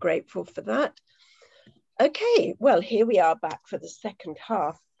be very grateful for that. Okay, well, here we are back for the second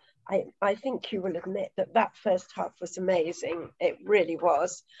half. I think you will admit that that first half was amazing. It really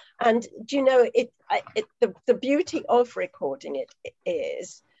was. And do you know, the beauty of recording it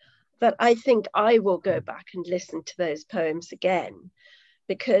is that I think I will go back and listen to those poems again,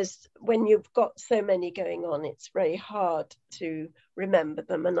 because when you've got so many going on, it's very hard to remember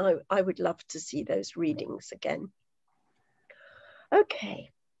them. And I would love to see those readings again.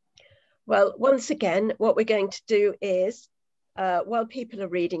 Okay, well, once again, what we're going to do is, while people are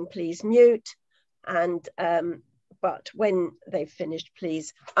reading, please mute, and but when they've finished,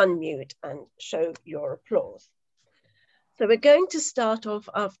 please unmute and show your applause. So we're going to start off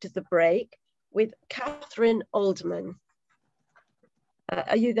after the break with Kathryn Alderman.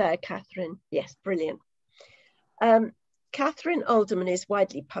 Are you there, Kathryn? Yes, brilliant. Kathryn Alderman is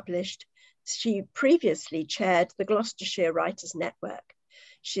widely published. She previously chaired the Gloucestershire Writers' Network.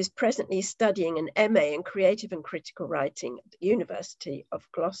 She's presently studying an MA in Creative and Critical Writing at the University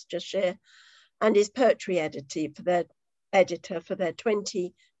of Gloucestershire and is poetry editor for their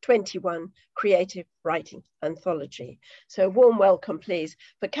 2021 Creative Writing Anthology. So a warm welcome, please,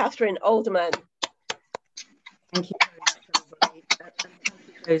 for Kathryn Alderman. Thank you very much, everybody. And thank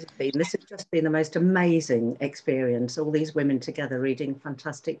you, Josephine. This has just been the most amazing experience, all these women together reading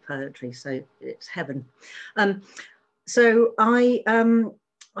fantastic poetry, so it's heaven. So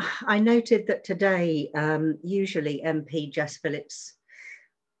I noted that today, usually MP Jess Phillips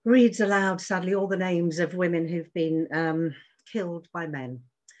reads aloud, sadly, all the names of women who've been killed by men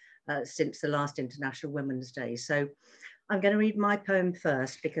since the last International Women's Day. So I'm going to read my poem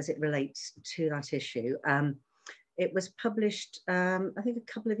first because it relates to that issue. It was published, I think,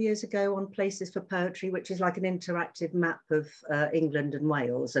 a couple of years ago on Places for Poetry, which is like an interactive map of England and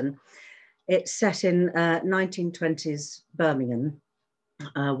Wales. And it's set in 1920s Birmingham,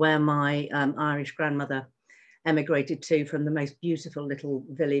 where my Irish grandmother emigrated to from the most beautiful little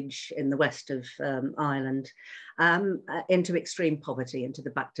village in the west of Ireland, into extreme poverty, into the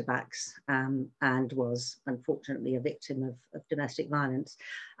back-to-backs, and was unfortunately a victim of domestic violence.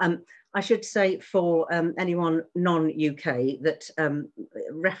 I should say for anyone non-UK that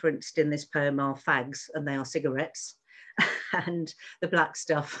referenced in this poem are fags, and they are cigarettes. And the black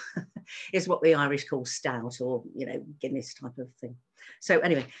stuff is what the Irish call stout, or, you know, Guinness type of thing. So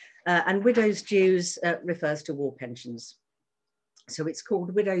anyway, and widows' dues refers to war pensions. So it's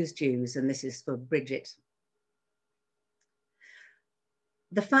called Widows' Dues, and this is for Bridget.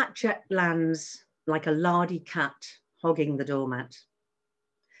 The fat jet lands like a lardy cat hogging the doormat.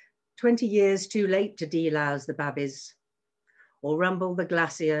 20 years too late to delouse the babbies, or rumble the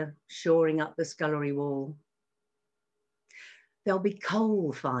glacier, shoring up the scullery wall. There'll be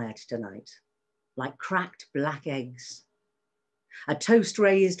coal fired tonight, like cracked black eggs. A toast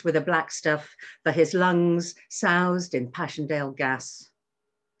raised with a black stuff for his lungs, soused in Passchendaele gas.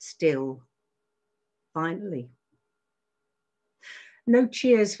 Still, finally. No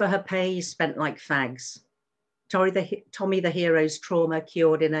cheers for her pay spent like fags. Tommy the hero's trauma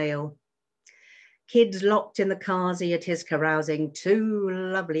cured in ale. Kids locked in the carsy at his carousing, two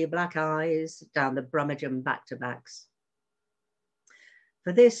lovely black eyes down the Brummagem back-to-backs.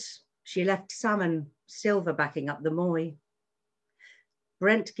 For this, she left salmon, silver backing up the Moy.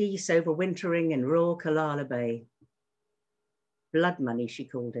 Brent geese overwintering in raw Killala Bay. Blood money, she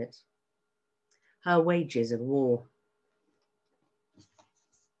called it. Her wages of war.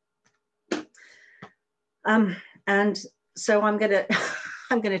 And so I'm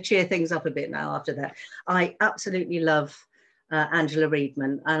gonna cheer things up a bit now after that. I absolutely love Angela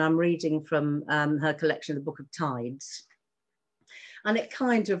Reedman, and I'm reading from her collection, The Book of Tides. And it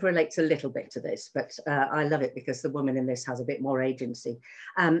kind of relates a little bit to this, but I love it because the woman in this has a bit more agency.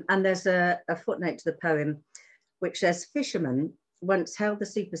 And there's a footnote to the poem which says, fishermen once held the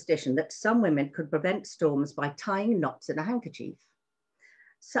superstition that some women could prevent storms by tying knots in a handkerchief.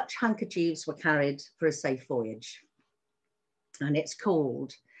 Such handkerchiefs were carried for a safe voyage. And it's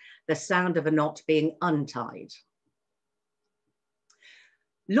called The Sound of a Knot Being Untied.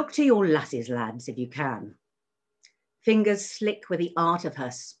 Look to your lasses, lads, if you can. Fingers slick with the art of her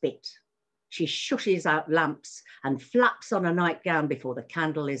spit. She shushes out lamps and flaps on a nightgown before the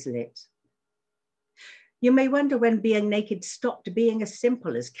candle is lit. You may wonder when being naked stopped being as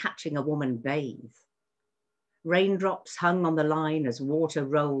simple as catching a woman bathe. Raindrops hung on the line as water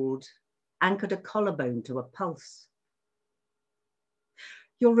rolled, anchored a collarbone to a pulse.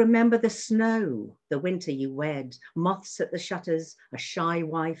 You'll remember the snow, the winter you wed, moths at the shutters, a shy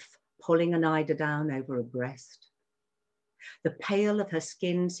wife pulling an eider down over a breast. The pale of her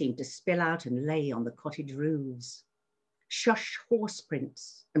skin seemed to spill out and lay on the cottage roofs. Shush horse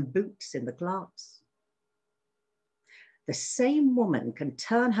prints and boots in the glass. The same woman can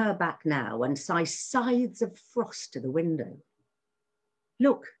turn her back now and sigh scythes of frost to the window.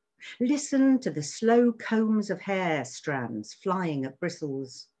 Look, listen to the slow combs of hair strands flying at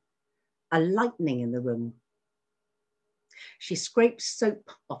bristles. A lightning in the room. She scrapes soap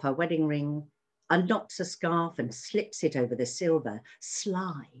off her wedding ring, unknots a scarf and slips it over the silver,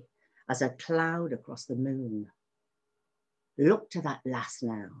 sly as a cloud across the moon. Look to that lass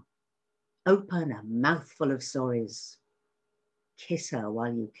now. Open a mouthful of sorries. Kiss her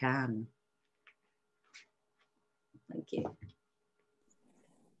while you can. Thank you.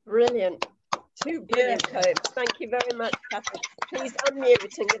 Brilliant. Two brilliant poems. Thank you very much, Kathryn. Please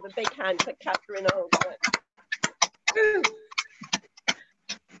unmute and give a big hand for Kathryn Alderman.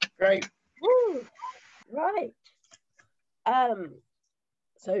 Great. Woo. Right.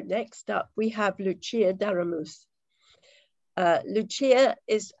 So next up we have Lucia Daramus. Lucia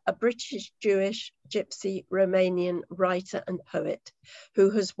is a British Jewish gypsy Romanian writer and poet who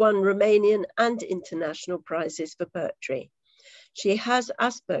has won Romanian and international prizes for poetry. She has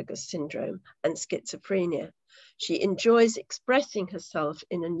Asperger's syndrome and schizophrenia. She enjoys expressing herself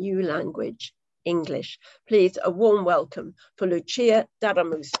in a new language, English. Please, a warm welcome for Lucia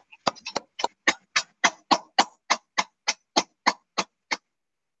Daramus.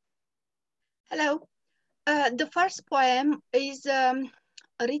 Hello. The first poem is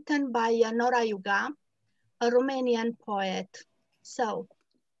written by Nora Iuga, a Romanian poet. So,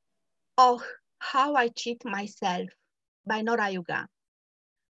 oh, how I cheat myself, by Nora Iuga.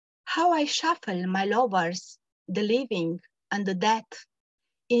 How I shuffle my lovers, the living and the dead,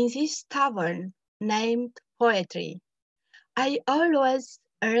 in this tavern named poetry. I always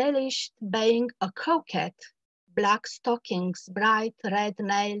relished being a coquette, black stockings, bright red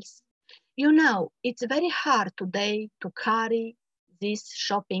nails. You know, it's very hard today to carry this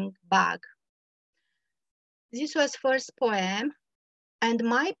shopping bag. This was first poem, and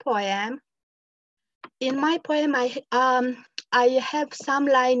my poem. In my poem, I have some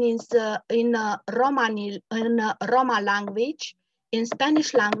lines in Roma language, in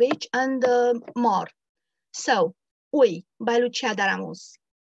Spanish language, and more. So, Ui, by Lucia Daramus.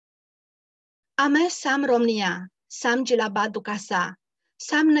 Am România, sam gilabat du casa,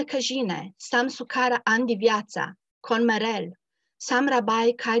 sam necăjine, sam sucara andi viața, con merel, sam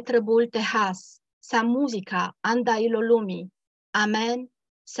rabai cai trebul tehas, sam muzica anda ilo lumi, amen,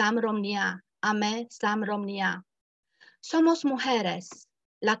 sam Romnia, amen, sam Romnia. Somos mujeres,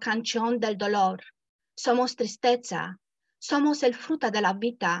 la canción del dolor, somos tristeza, somos el fruto de la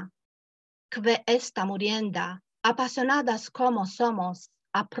vida, que está muriendo, apasionadas como somos,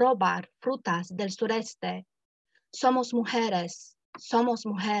 a probar frutas del sureste. Somos mujeres, somos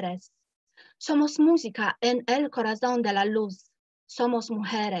mujeres. Somos música en el corazón de la luz. Somos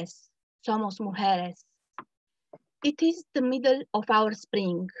mujeres, somos mujeres. It is the middle of our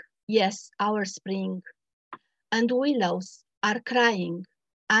spring, yes, our spring. And willows are crying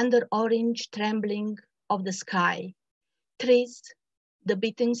under orange trembling of the sky. Trees, the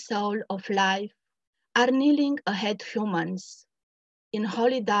beating soul of life, are kneeling ahead humans. In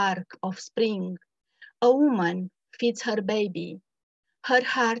holy dark of spring, a woman feeds her baby. Her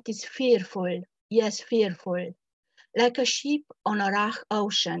heart is fearful, yes, fearful, like a ship on a rough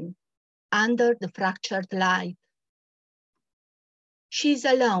ocean, under the fractured light. She is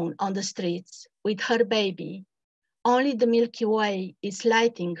alone on the streets with her baby. Only the Milky Way is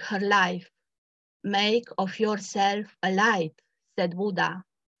lighting her life. Make of yourself a light, said Buddha,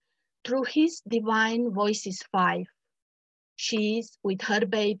 through his divine voices 5. She is with her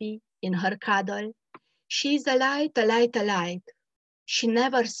baby in her cuddle. She is a light, a light, a light. She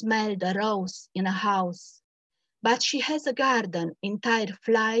never smelled a rose in a house, but she has a garden entire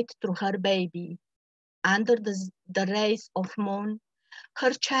flight through her baby. Under the rays of moon,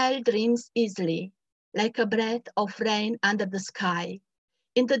 her child dreams easily, like a breath of rain under the sky.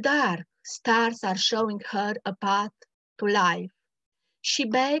 In the dark, stars are showing her a path to life. She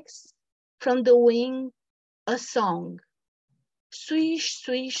begs from the wing a song. Swish,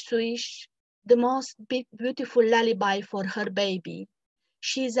 swish, swish, the most beautiful lullaby for her baby.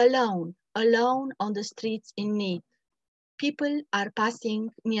 She is alone, alone on the streets in need. People are passing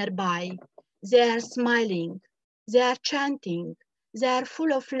nearby. They are smiling. They are chanting. They are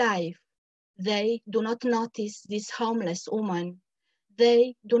full of life. They do not notice this homeless woman.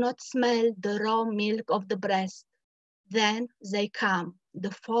 They do not smell the raw milk of the breast. Then they come,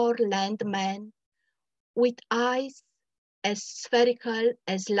 the 4 land men, with eyes as spherical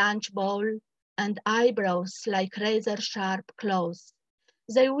as lunch bowl and eyebrows like razor-sharp claws.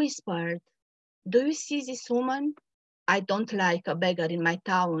 They whispered, "Do you see this woman? I don't like a beggar in my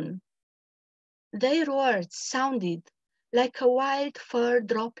town." Their words sounded like a wild fur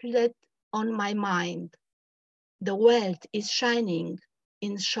droplet on my mind. The wealth is shining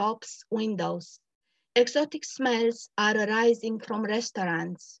in shops' windows. Exotic smells are arising from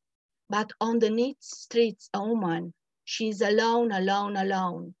restaurants. But on the neat streets, a woman, she is alone, alone,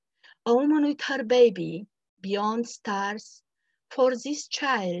 alone. A woman with her baby, beyond stars, for this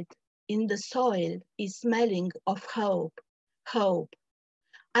child in the soil is smelling of hope, hope.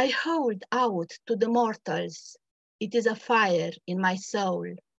 I hold out to the mortals. It is a fire in my soul,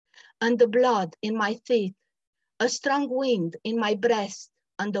 and the blood in my teeth, a strong wind in my breast,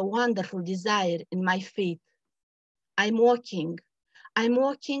 and a wonderful desire in my feet. I'm walking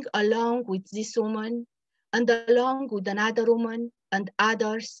along with this woman, and along with another woman, and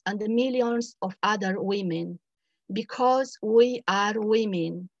others, and the millions of other women, because we are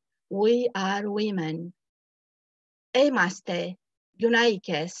women, we are women. Emaste,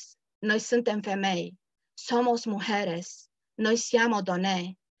 Iunaiches, noi suntem femei, somos mujeres, noi siamo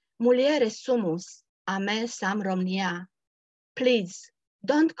donne, mulieres sumus, ame sam Romnia. Please,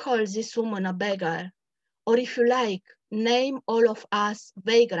 don't call this woman a beggar, or if you like, name all of us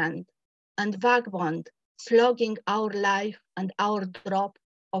vagrant and vagabond, slogging our life and our drop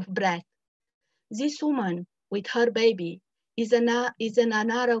of breath. This woman with her baby is in a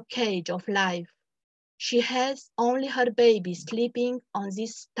narrow cage of life. She has only her baby sleeping on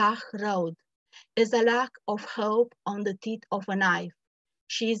this tough road, as a lack of hope on the teeth of a knife.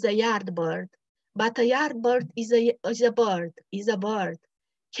 She is a yard bird, but a yard bird is a bird,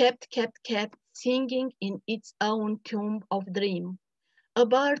 kept, singing in its own tomb of dream. A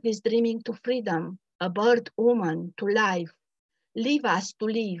bird is dreaming to freedom, a bird woman to life. Leave us to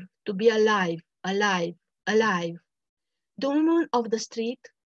live, to be alive, alive, alive. The woman of the street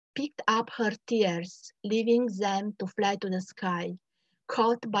picked up her tears, leaving them to fly to the sky,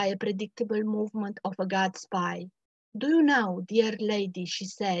 caught by a predictable movement of a god spy. Do you know, dear lady, she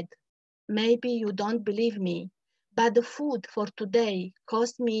said, maybe you don't believe me, but the food for today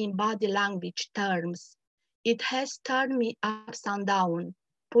cost me in body language terms. It has turned me upside down,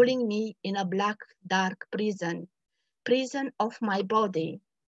 pulling me in a black, dark prison of my body,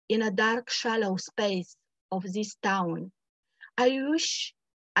 in a dark, shallow space of this town. I wish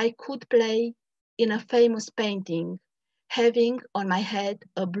I could play in a famous painting, having on my head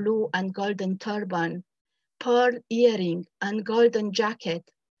a blue and golden turban, pearl earring and golden jacket,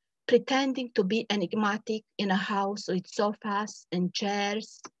 pretending to be enigmatic in a house with sofas and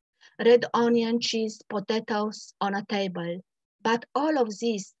chairs, red onion, cheese, potatoes on a table. But all of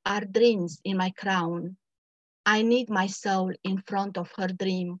these are dreams in my crown. I need my soul in front of her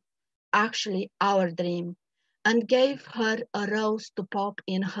dream, actually our dream, and gave her a rose to pop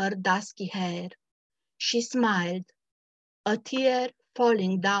in her dusky hair. She smiled, a tear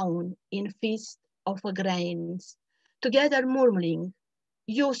falling down in fist of grains, together murmuring,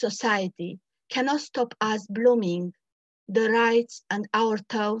 "You, society, cannot stop us blooming." The rights and our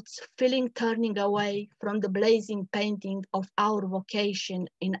thoughts feeling turning away from the blazing painting of our vocation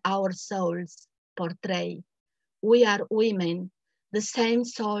in our souls portray. We are women, the same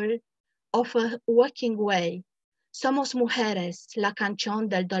soul of a walking way. Somos mujeres, la canción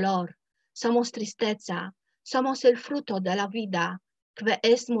del dolor. Somos tristeza, somos el fruto de la vida, que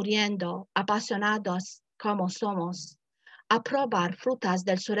es muriendo, apasionados como somos. A probar frutas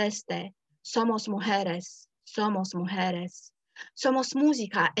del sureste, somos mujeres, somos mujeres. Somos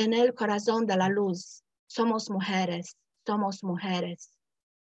música en el corazón de la luz, somos mujeres, somos mujeres.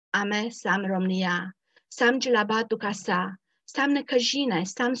 Ame sam România, sam gilabatu casa, sam necăjine,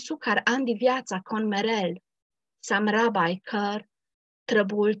 sam sucar andi viața con merel, sam rabai căr,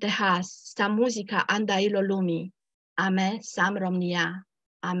 trăbul tehas, sam muzica andailo lumii. Ame sam România,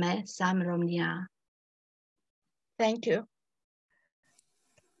 ame sam România. Thank you.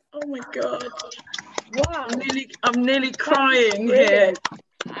 Oh my God. Wow. I'm nearly crying here.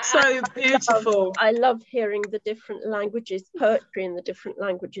 So beautiful. I love hearing the different languages, poetry in the different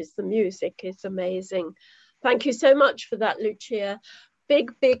languages. The music is amazing. Thank you so much for that, Lucia.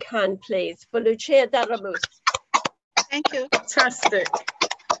 Big, big hand, please, for Lucia Daramus. Thank you. Fantastic.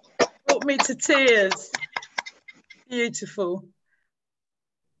 Brought me to tears. Beautiful.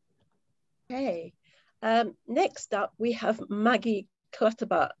 Okay. Next up, we have Maggie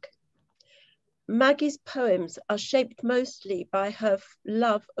Clutterbuck. Maggie's poems are shaped mostly by her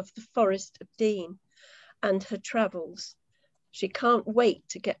love of the Forest of Dean and her travels. She can't wait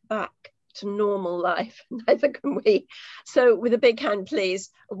to get back to normal life, neither can we. So with a big hand,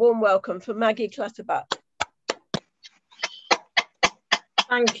 please, a warm welcome for Maggie Clutterbuck.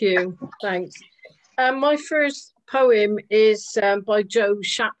 Thank you, thanks. My first poem is by Jo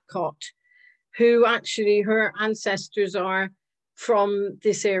Shapcott, who actually her ancestors are from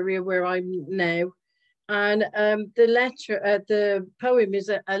this area where I'm now. And the poem is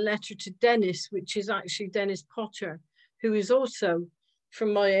a letter to Dennis, which is actually Dennis Potter, who is also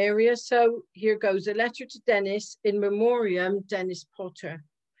from my area. So here goes, a letter to Dennis in memoriam Dennis Potter.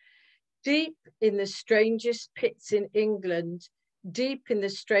 Deep in the strangest pits in England, deep in the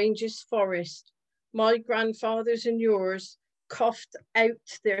strangest forest, my grandfathers and yours coughed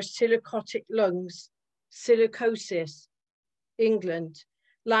out their silicotic lungs, silicosis. England,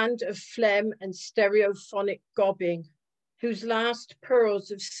 land of phlegm and stereophonic gobbing, whose last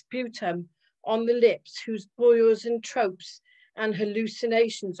pearls of sputum on the lips, whose boils and tropes and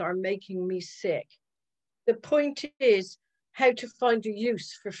hallucinations are making me sick. The point is how to find a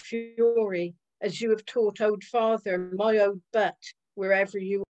use for fury, as you have taught old father, my old butt, wherever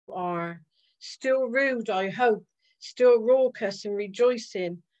you are. Still rude, I hope, still raucous and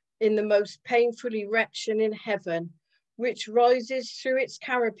rejoicing in the most painful erection in heaven, which rises through its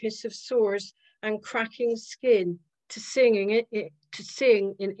carapace of sores and cracking skin to sing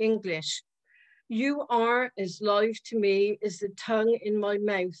in English. You are as live to me as the tongue in my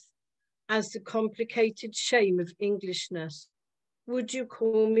mouth, as the complicated shame of Englishness. Would you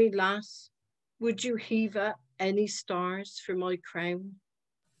call me lass? Would you heave up any stars for my crown?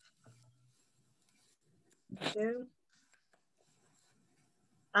 Yeah.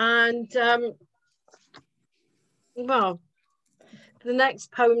 And well, the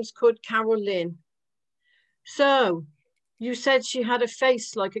next poem's called Carol Lynn. So, you said she had a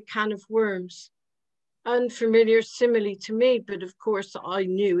face like a can of worms. Unfamiliar simile to me, but of course I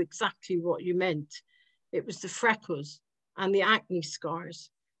knew exactly what you meant. It was the freckles and the acne scars,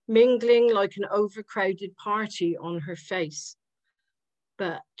 mingling like an overcrowded party on her face.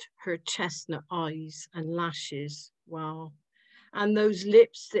 But her chestnut eyes and lashes, wow. And those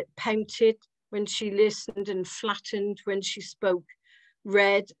lips that pouted when she listened and flattened when she spoke,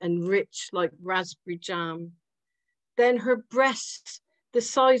 red and rich like raspberry jam. Then her breasts, the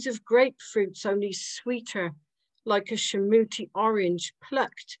size of grapefruits, only sweeter, like a chamuti orange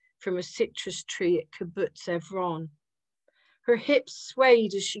plucked from a citrus tree at Kibbutz Evron. Her hips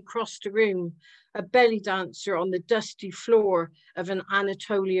swayed as she crossed the room, a belly dancer on the dusty floor of an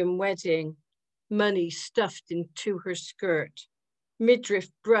Anatolian wedding, money stuffed into her skirt, midriff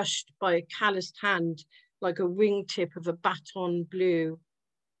brushed by a calloused hand like a wingtip of a baton blue.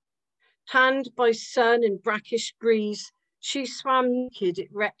 Tanned by sun and brackish breeze, she swam naked at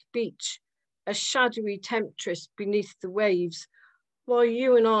Wreck Beach, a shadowy temptress beneath the waves, while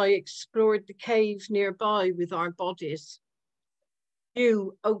you and I explored the cave nearby with our bodies.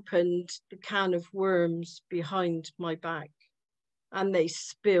 You opened the can of worms behind my back, and they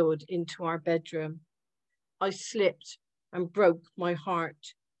spilled into our bedroom. I slipped and broke my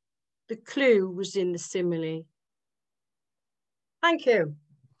heart. The clue was in the simile. Thank you.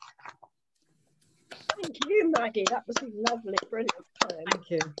 Thank you, Maggie. That was a lovely, brilliant poem.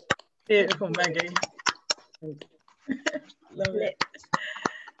 Thank you. Beautiful, Maggie. Love it.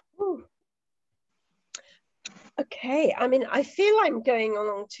 Ooh. Okay, I mean, I feel I'm going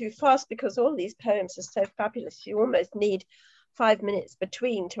along too fast because all these poems are so fabulous. You almost need 5 minutes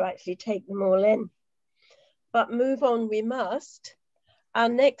between to actually take them all in. But move on we must. Our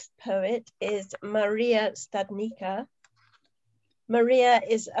next poet is Maria Stadnicka. Maria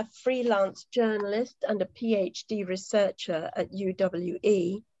is a freelance journalist and a PhD researcher at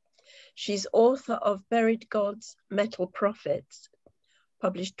UWE. She's author of Buried Gods, Metal Prophets,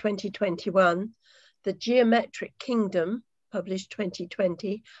 published 2021, The Geometric Kingdom, published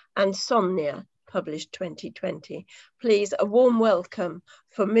 2020, and Somnia, published 2020. Please, a warm welcome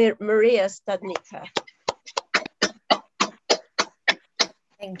for Maria Stadnicka.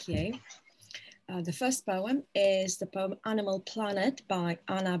 Thank you. The first poem is the poem Animal Planet by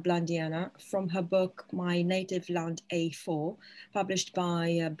Anna Blandiana from her book My Native Land A4, published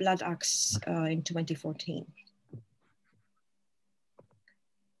by Blood Axe in 2014.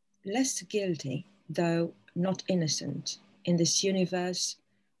 Less guilty, though not innocent, in this universe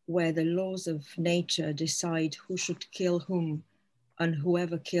where the laws of nature decide who should kill whom and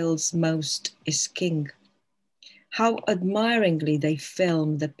whoever kills most is king. How admiringly they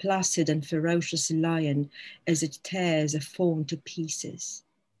film the placid and ferocious lion as it tears a fawn to pieces.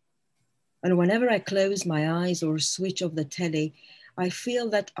 And whenever I close my eyes or switch off the telly, I feel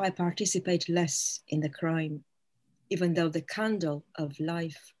that I participate less in the crime, even though the candle of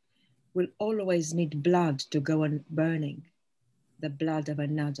life will always need blood to go on burning, the blood of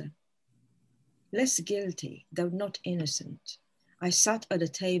another. Less guilty, though not innocent, I sat at a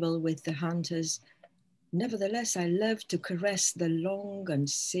table with the hunters. Nevertheless, I loved to caress the long and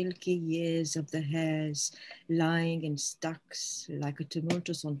silky ears of the hares lying in stacks like a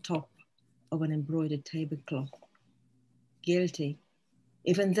tumultus on top of an embroidered tablecloth. Guilty,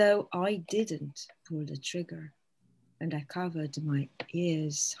 even though I didn't pull the trigger, and I covered my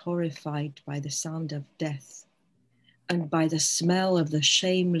ears, horrified by the sound of death and by the smell of the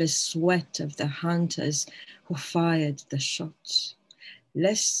shameless sweat of the hunters who fired the shots.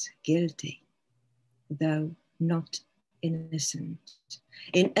 Less guilty, though not innocent.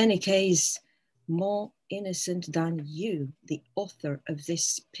 In any case, more innocent than you, the author of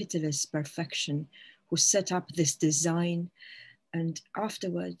this pitiless perfection, who set up this design and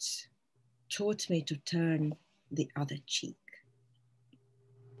afterwards taught me to turn the other cheek.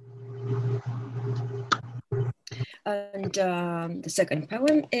 And the second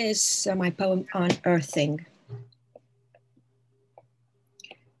poem is my poem Unearthing.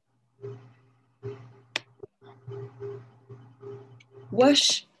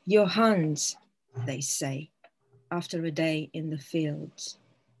 Wash your hands, they say, after a day in the fields.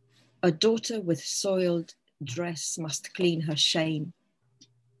 A daughter with soiled dress must clean her shame.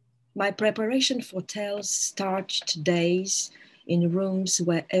 My preparation foretells starched days in rooms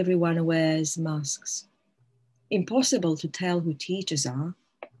where everyone wears masks. Impossible to tell who teachers are.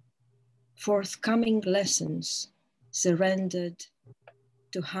 Forthcoming lessons surrendered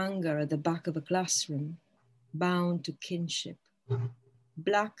to hunger at the back of a classroom, bound to kinship.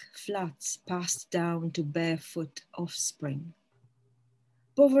 Black flats passed down to barefoot offspring.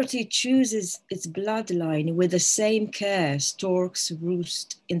 Poverty chooses its bloodline with the same care storks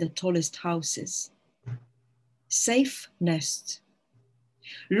roost in the tallest houses. Safe nest.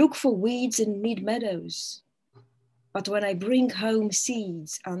 Look for weeds in mid-meadows. But when I bring home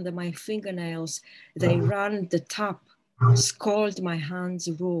seeds under my fingernails, they run the tap, scald my hands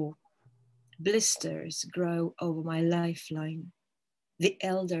raw. Blisters grow over my lifeline. The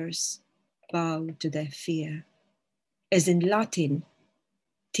elders bow to their fear. As in Latin,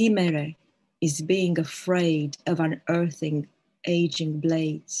 timere is being afraid of unearthing aging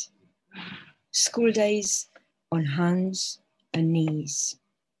blades. School days on hands and knees.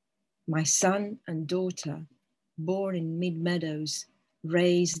 My son and daughter born in mid-meadows,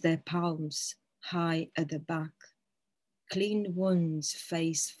 raise their palms high at the back. Clean ones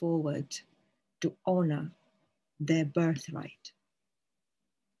face forward to honor their birthright.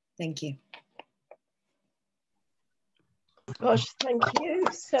 Thank you. Gosh, thank you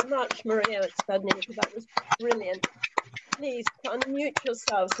so much, Maria at Stadnicka. That was brilliant. Please unmute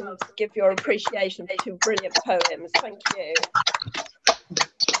yourselves and give your appreciation for 2 brilliant poems. Thank you.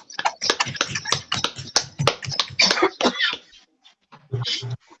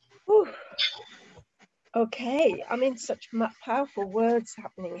 Whew. Okay, I mean, such powerful words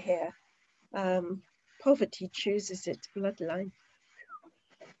happening here. Poverty chooses its bloodline.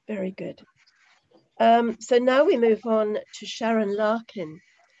 Very good. So now we move on to Sharon Larkin.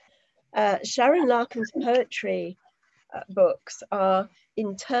 Sharon Larkin's poetry books are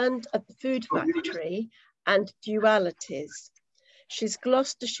Interned at the Food Factory and Dualities. She's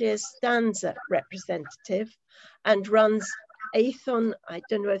Gloucestershire's stanza representative and runs Athon, I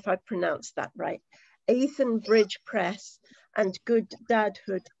don't know if I pronounced that right, Athon Bridge Press and Good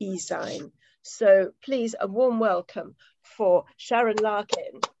Dadhood E-Zine. So please, a warm welcome for Sharon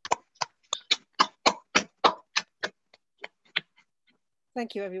Larkin.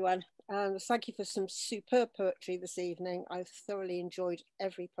 Thank you, everyone. Thank you for some superb poetry this evening. I've thoroughly enjoyed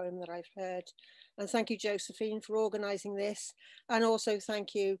every poem that I've heard. And thank you, Josephine, for organising this. And also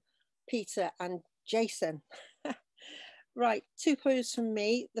thank you, Peter and Jason. Right, 2 poems from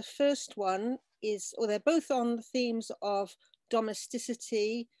me. The first one is, or they're both on the themes of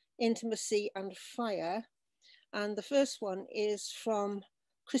domesticity, intimacy and fire. And the first one is from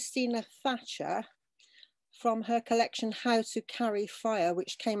Christina Thatcher, from her collection How to Carry Fire,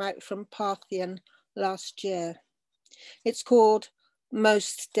 which came out from Parthian last year. It's called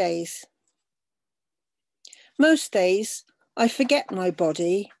Most Days. Most days I forget my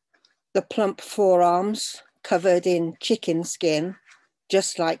body, the plump forearms covered in chicken skin,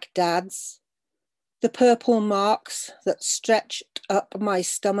 just like Dad's, the purple marks that stretched up my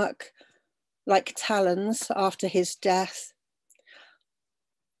stomach like talons after his death.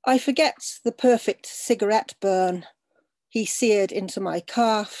 I forget the perfect cigarette burn he seared into my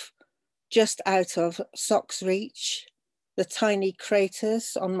calf, just out of sock's reach, the tiny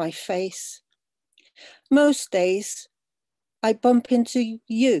craters on my face. Most days, I bump into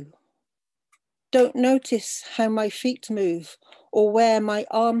you. Don't notice how my feet move or where my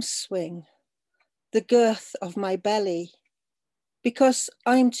arms swing, the girth of my belly, because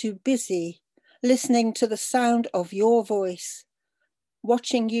I'm too busy listening to the sound of your voice,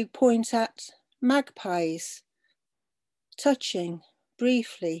 watching you point at magpies, touching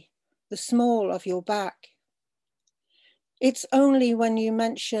briefly the small of your back. It's only when you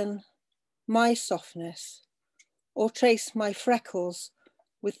mention my softness or trace my freckles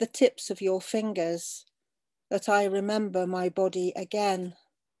with the tips of your fingers that I remember my body again,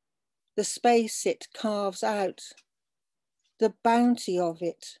 the space it carves out, the bounty of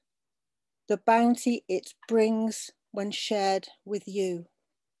it, the bounty it brings when shared with you.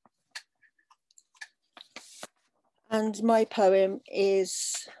 And my poem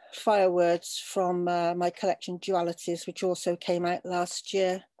is Firewords from my collection Dualities, which also came out last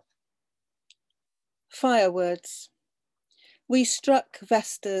year. Firewords. We struck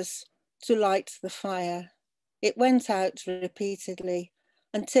vestas to light the fire. It went out repeatedly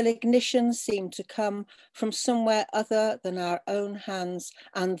until ignition seemed to come from somewhere other than our own hands,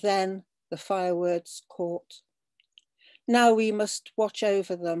 and then the firewords caught. Now we must watch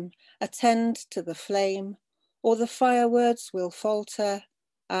over them, attend to the flame, or the firewords will falter,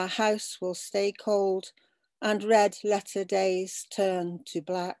 our house will stay cold, and red letter days turn to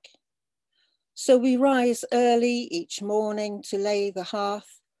black. So we rise early each morning to lay the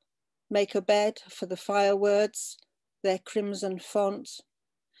hearth, make a bed for the firewords, their crimson font,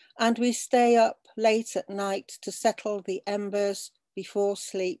 and we stay up late at night to settle the embers before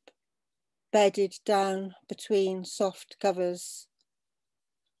sleep, bedded down between soft covers.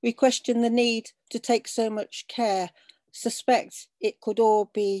 We question the need to take so much care, suspect it could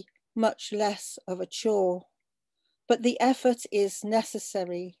all be much less of a chore, but the effort is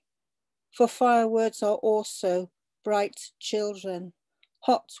necessary, for firewords are also bright children,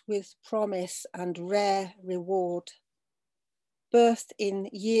 hot with promise and rare reward. Birthed in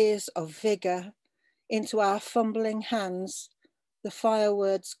years of vigour, into our fumbling hands, the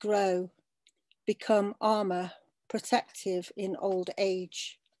firewords grow, become armour, protective in old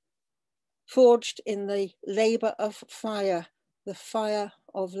age. Forged in the labour of fire, the fire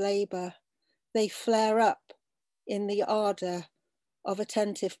of labour, they flare up in the ardour of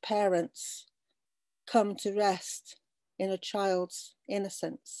attentive parents, come to rest in a child's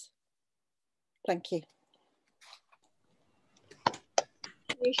innocence. Thank you.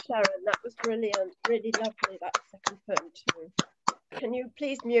 you, Sharon. That was brilliant. Really lovely, that second poem too. Can you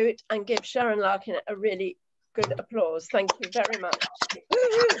please mute and give Sharon Larkin a really good applause? Thank you very much.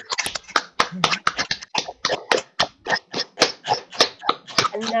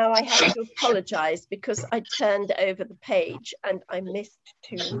 And now I have to apologise because I turned over the page and I missed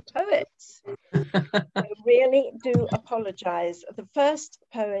two poets. I really do apologise. The first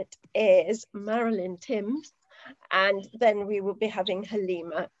poet is Marilyn Timms, and then we will be having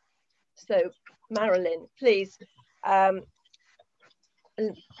Halima. So Marilyn, please.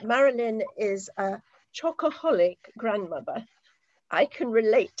 Marilyn is a chocoholic grandmother. I can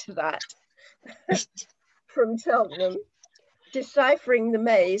relate to that. From Cheltenham. Deciphering the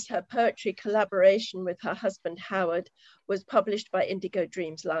Maze, her poetry collaboration with her husband Howard was published by Indigo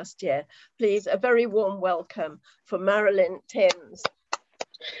Dreams last year. Please, a very warm welcome for Marilyn Timms.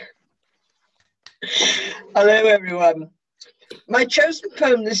 Hello, everyone. My chosen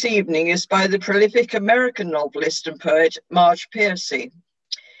poem this evening is by the prolific American novelist and poet Marge Piercy.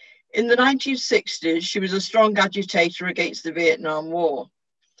 In the 1960s, she was a strong agitator against the Vietnam War.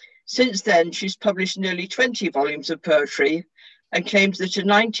 Since then, she's published nearly 20 volumes of poetry and claims that a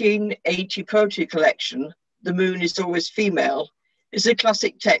 1980 poetry collection, The Moon is Always Female, is a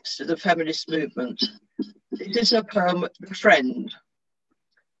classic text of the feminist movement. It is her poem, The Friend.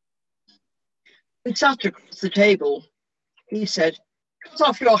 We sat across the table. He said, "Cut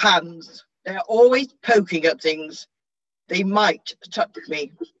off your hands. They're always poking at things. They might touch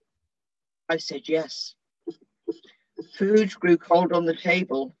me." I said, yes. Food grew cold on the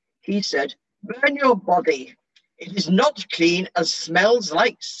table. He said, "Burn your body. It is not clean and smells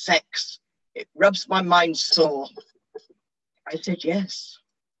like sex. It rubs my mind sore." I said, yes.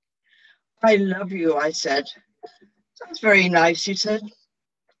 "I love you," I said. "That's very nice," he said.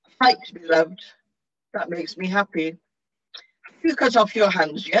 "I like to be loved. That makes me happy. Have you cut off your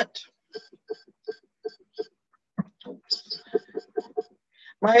hands yet?"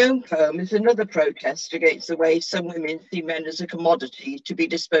 My own poem is another protest against the way some women see men as a commodity to be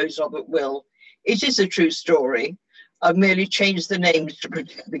disposed of at will. It is a true story. I've merely changed the names to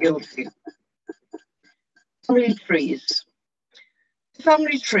protect the guilty. Family trees. The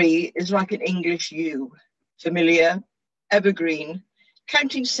family tree is like an English yew, familiar, evergreen,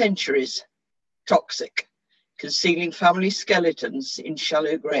 counting centuries, toxic, concealing family skeletons in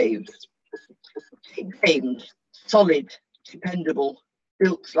shallow graves. James, solid, dependable,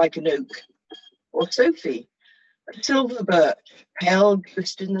 built like an oak. Or Sophie, a silver birch, pale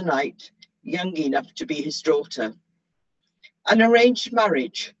ghost in the night, young enough to be his daughter. An arranged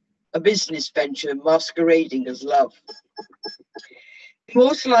marriage, a business venture masquerading as love.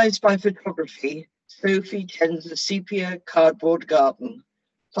 Immortalized by photography, Sophie tends a sepia cardboard garden.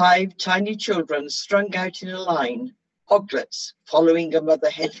 5 tiny children strung out in a line, hoglets following a mother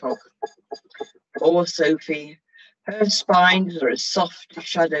hedgehog. Poor Sophie, her spines are as soft as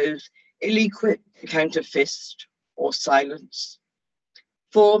shadows, ill-equipped to counter fist or silence.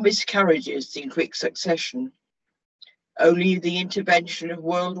 4 miscarriages in quick succession. Only the intervention of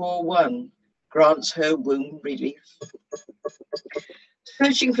World War I grants her womb relief.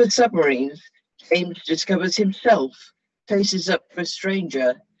 Searching for submarines, James discovers himself, faces up for a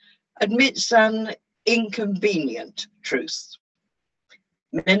stranger, admits an inconvenient truth.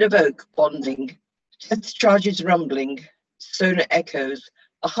 Men of oak bonding, death charges rumbling, sonar echoes,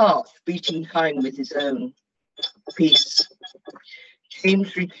 a heart beating time with his own. Peace.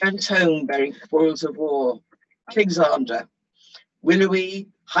 James returns home bearing spoils of war. Alexander, willowy,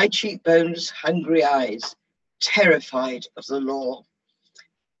 high cheekbones, hungry eyes, terrified of the law.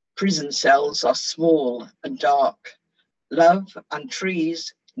 Prison cells are small and dark. Love and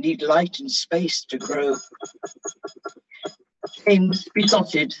trees need light and space to grow. James,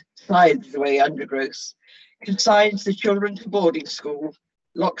 besotted, scythes away undergrowth, consigns the children to boarding school,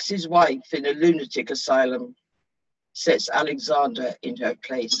 locks his wife in a lunatic asylum, sets Alexander in her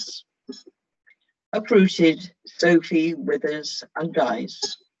place. Uprooted, Sophie withers and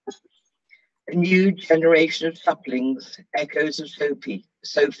dies. A new generation of saplings, echoes of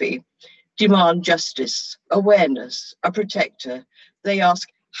Sophie, demand justice, awareness, a protector. They ask,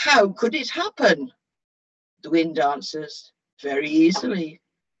 how could it happen? The wind answers, very easily.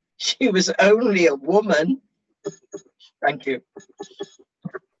 She was only a woman. Thank you.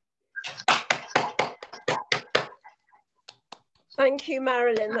 Thank you,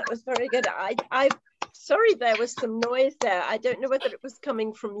 Marilyn. That was very good. I'm sorry there was some noise there. I don't know whether it was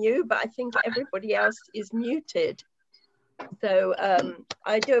coming from you, but I think everybody else is muted. So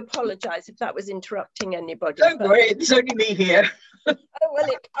I do apologise if that was interrupting anybody. Don't worry, it's only me here. Oh, well,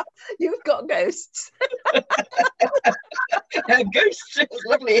 you've got ghosts. Ghosts is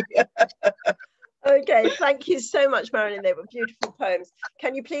lovely. Okay, thank you so much, Marilyn. They were beautiful poems.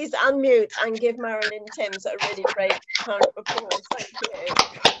 Can you please unmute and give Marilyn Timms a really great round of applause? Thank you.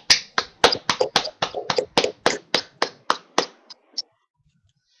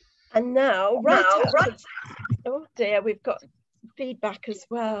 And now, oh dear, we've got feedback as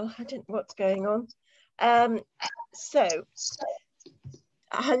well. I don't know what's going on. So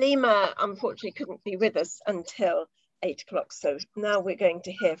Halima unfortunately couldn't be with us until 8 o'clock. So now we're going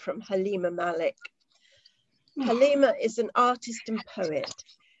to hear from Halima Malek. Halima is an artist and poet.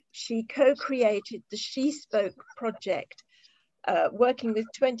 She co-created the She Spoke project, working with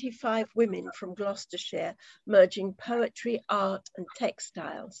 25 women from Gloucestershire, merging poetry, art and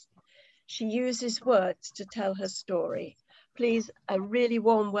textiles. She uses words to tell her story. Please, a really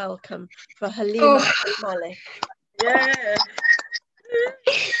warm welcome for Halima Malek. Yeah.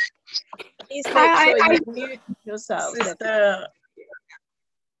 Please make sure you mute yourself.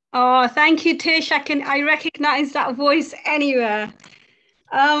 Oh, thank you, Tish. I recognize that voice anywhere.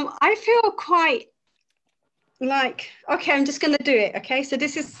 I feel quite like, okay, I'm just going to do it. Okay, so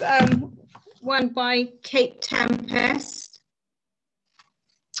this is one by Cape Tempest.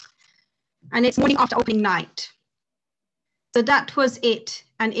 And it's morning after opening night. So that was it,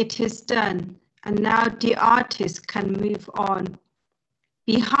 and it is done. And now the artist can move on.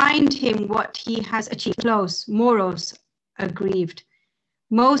 Behind him, what he has achieved, close, morals aggrieved.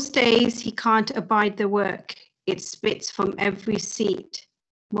 Most days he can't abide the work. It spits from every seat.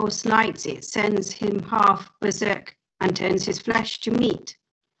 Most nights it sends him half berserk and turns his flesh to meat.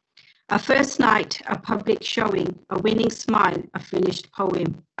 A first night, a public showing, a winning smile, a finished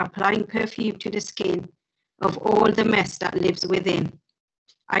poem, applying perfume to the skin of all the mess that lives within.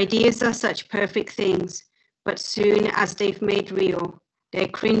 Ideas are such perfect things, but soon as they've made real, they're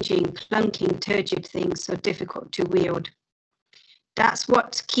cringing, clunking, turgid things so difficult to wield. That's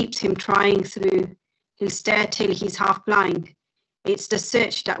what keeps him trying through. He'll stare till he's half blind. It's the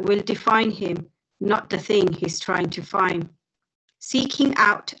search that will define him, not the thing he's trying to find. Seeking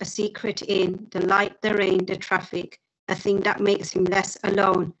out a secret in the light, the rain, the traffic, a thing that makes him less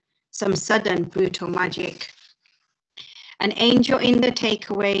alone, some sudden brutal magic. An angel in the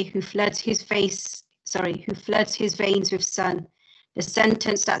takeaway who floods his veins with sun. The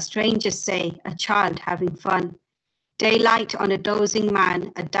sentence that strangers say, a child having fun. Daylight on a dozing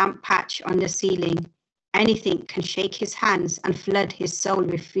man, a damp patch on the ceiling. Anything can shake his hands and flood his soul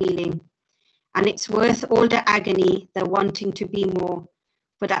with feeling. And it's worth all the agony, the wanting to be more,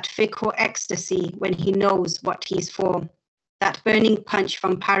 for that fickle ecstasy when he knows what he's for. That burning punch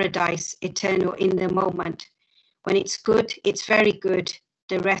from paradise, eternal in the moment. When it's good, it's very good.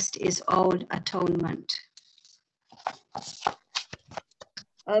 The rest is all atonement.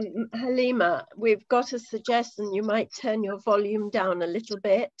 Halima, we've got a suggestion. You might turn your volume down a little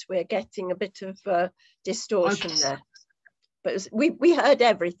bit. We're getting a bit of distortion there. But we heard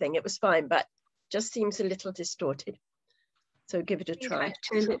everything. It was fine, but just seems a little distorted. So give it a try.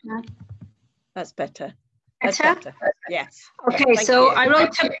 Turn it now. That's better. Better? That's better. Yes. Okay, Thank so you. I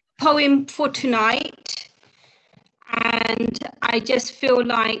wrote a poem for tonight, and I just feel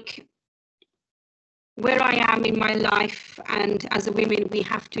like where I am in my life, and as a woman, we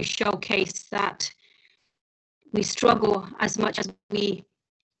have to showcase that we struggle as much as we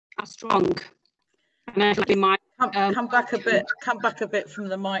are strong. And I feel my come back a bit. Come back a bit from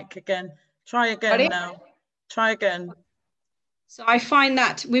the mic again. Try again. Ready? Now. Try again. So I find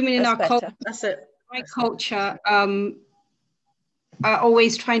that women in our culture, that's it. My culture, are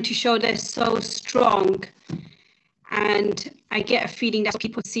always trying to show they're so strong. And I get a feeling that's what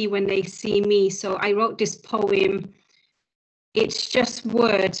people see when they see me. So I wrote this poem. It's just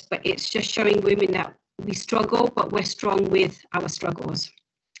words, but it's just showing women that we struggle, but we're strong with our struggles.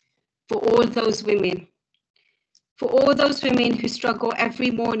 For all those women who struggle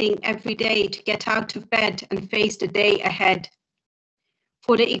every morning, every day to get out of bed and face the day ahead.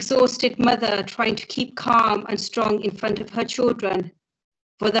 For the exhausted mother trying to keep calm and strong in front of her children.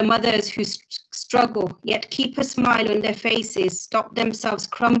 For the mothers who struggle, yet keep a smile on their faces, stop themselves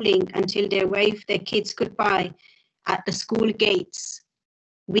crumbling until they wave their kids goodbye at the school gates.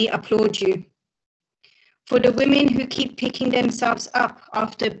 We applaud you. For the women who keep picking themselves up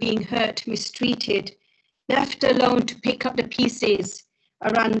after being hurt, mistreated, left alone to pick up the pieces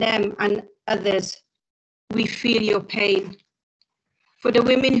around them and others, we feel your pain. For the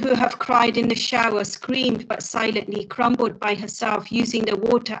women who have cried in the shower, screamed but silently, crumbled by herself, using the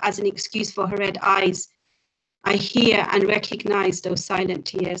water as an excuse for her red eyes. I hear and recognize those silent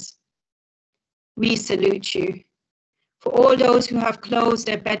tears. We salute you. For all those who have closed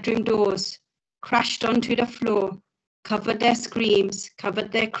their bedroom doors, crashed onto the floor, covered their screams,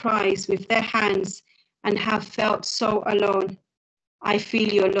 covered their cries with their hands, and have felt so alone, I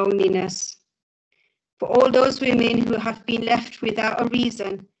feel your loneliness. For all those women who have been left without a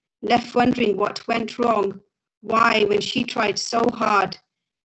reason, left wondering what went wrong, why when she tried so hard,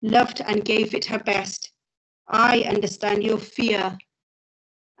 loved and gave it her best, I understand your fear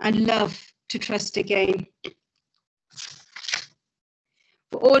and love to trust again.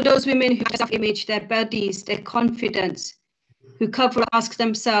 For all those women who self-image their bodies, their confidence, who cover mask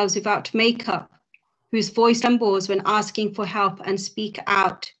themselves without makeup, whose voice trembles when asking for help and speak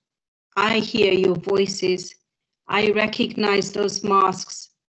out, I hear your voices. I recognize those masks.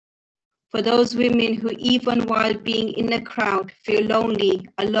 For those women who, even while being in a crowd, feel lonely,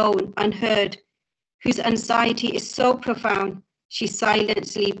 alone, unheard, whose anxiety is so profound, she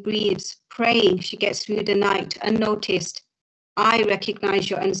silently breathes, praying she gets through the night unnoticed. I recognize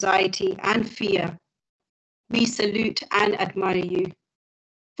your anxiety and fear. We salute and admire you.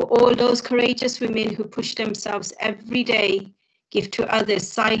 For all those courageous women who push themselves every day, give to others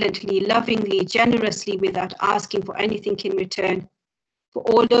silently, lovingly, generously, without asking for anything in return. For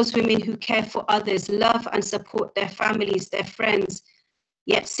all those women who care for others, love and support their families, their friends,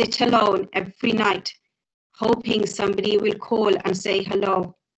 yet sit alone every night, hoping somebody will call and say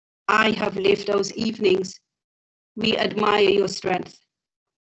hello. I have lived those evenings. We admire your strength.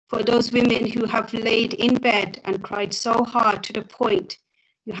 For those women who have laid in bed and cried so hard to the point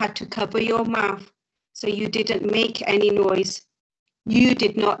you had to cover your mouth so you didn't make any noise. You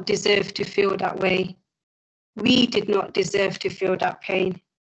did not deserve to feel that way. We did not deserve to feel that pain.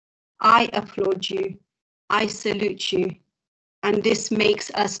 I applaud you. I salute you. And this makes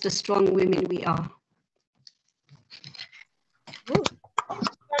us the strong women we are. Thank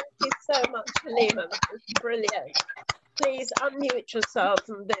you so much, Halima. That was brilliant. Please unmute yourselves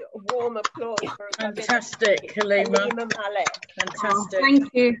and a warm applause for a fantastic, Halima. Malek. Fantastic.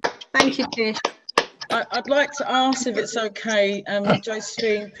 Thank you. Thank you, Tish. I'd like to ask if it's okay,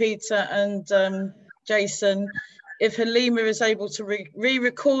 Josephine, Peter and Jason, if Halima is able to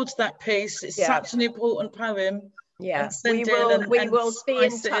re-record that piece. It's such an important poem. Yeah, we will be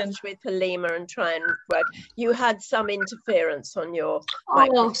in touch with Halima and try and work. You had some interference on your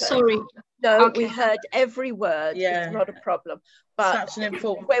microphone. Oh, sorry. No, okay. We heard every word. Yeah. It's not a problem. But such an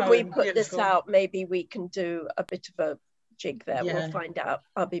important when poem. we put this out, maybe we can do a bit of a jig there. Yeah. We'll find out.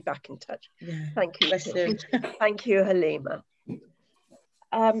 I'll be back in touch. Yeah. Thank you. Thank you, Halima.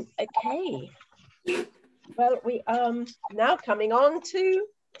 Okay. Well, we now coming on to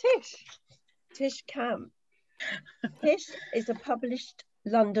Tish Camp. Tish is a published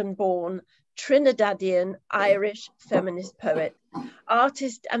London-born Trinidadian Irish feminist poet,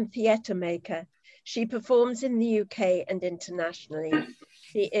 artist and theatre maker. She performs in the UK and internationally.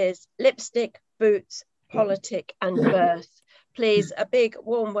 She is lipstick, boots, politic and birth. Please, a big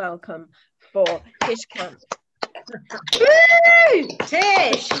warm welcome for Tish Camp. Woo!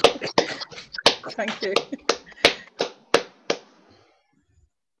 Tish! Thank you.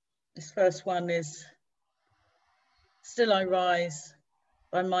 This first one is Still I Rise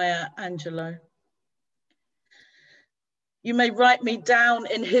by Maya Angelou. You may write me down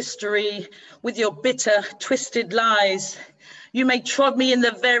in history with your bitter, twisted lies. You may trod me in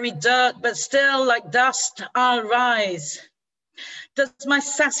the very dirt, but still like dust I'll rise. Does my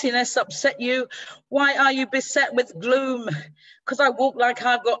sassiness upset you? Why are you beset with gloom? 'Cause I walk like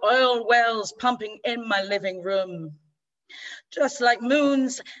I've got oil wells pumping in my living room. Just like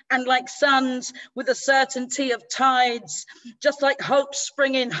moons and like suns with the certainty of tides, just like hope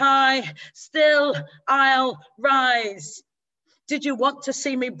springing high, still I'll rise. Did you want to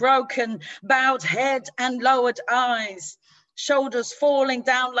see me broken, bowed head and lowered eyes, shoulders falling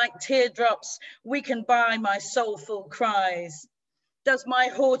down like teardrops, weakened by my soulful cries? Does my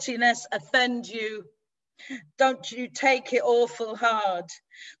haughtiness offend you? Don't you take it awful hard,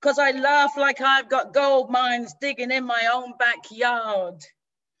 'cause I laugh like I've got gold mines digging in my own backyard.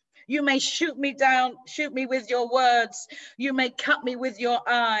 You may shoot me down, shoot me with your words. You may cut me with your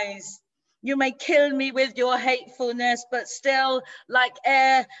eyes. You may kill me with your hatefulness, but still like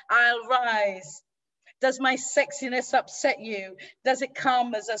air I'll rise. Does my sexiness upset you? Does it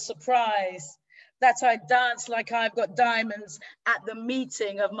come as a surprise that I dance like I've got diamonds at the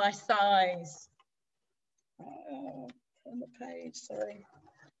meeting of my thighs? On the page, sorry.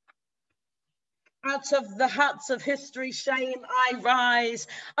 Out of the huts of history, shame, I rise.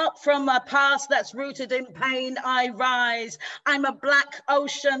 Up from a past that's rooted in pain, I rise. I'm a black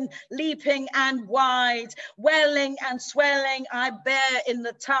ocean, leaping and wide. Welling and swelling, I bear in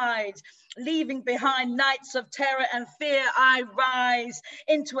the tide. Leaving behind nights of terror and fear, I rise.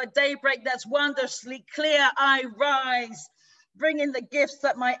 Into a daybreak that's wondrously clear, I rise. Bringing the gifts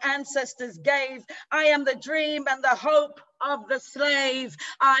that my ancestors gave. I am the dream and the hope of the slave.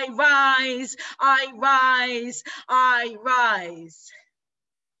 I rise, I rise, I rise.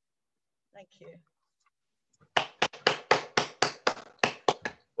 Thank you.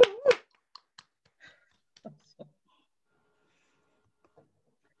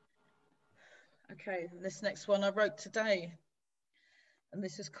 Okay, this next one I wrote today, and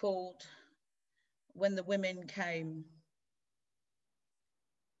this is called When the Women Came.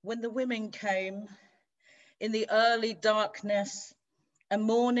 When the women came, in the early darkness, a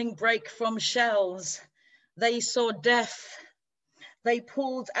morning break from shells, they saw death. They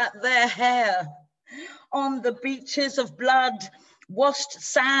pulled at their hair. On the beaches of blood, washed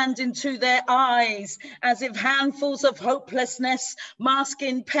sand into their eyes, as if handfuls of hopelessness,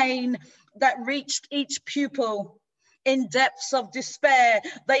 masking pain that reached each pupil. In depths of despair,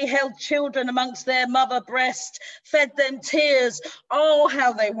 they held children amongst their mother breast, fed them tears. Oh,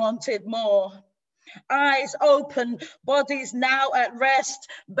 how they wanted more. Eyes open, bodies now at rest,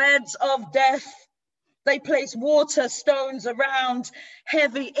 beds of death. They place water stones around.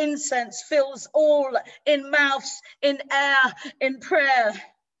 Heavy incense fills all, in mouths, in air, in prayer.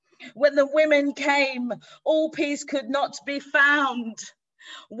 When the women came, all peace could not be found.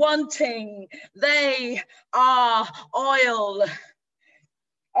 Wanting, they are oil.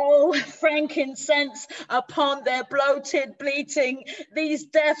 Oh, frankincense upon their bloated bleating, these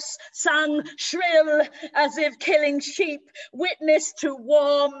deaths sung shrill as if killing sheep, witness to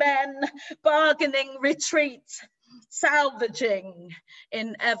war men, bargaining retreat, salvaging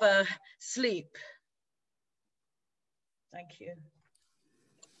in ever sleep. Thank you.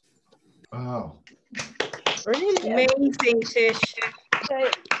 Wow. Brilliant. Amazing, Tish.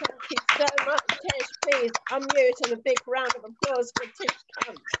 Thank you so much, Tish. Please unmute and a big round of applause for Tish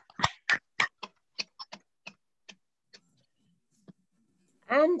Camp.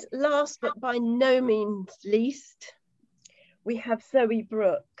 And last but by no means least, we have Zoe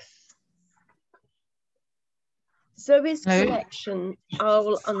Brooks. Zoe's collection,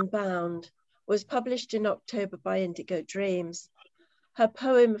 Owl Unbound, was published in October by Indigo Dreams. Her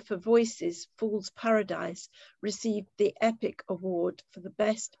poem for voices, Fool's Paradise, received the Epic Award for the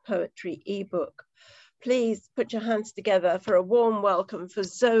Best Poetry ebook. Please put your hands together for a warm welcome for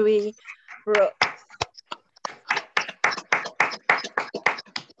Zoe Brooks.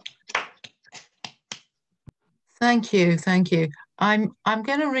 Thank you, thank you. I'm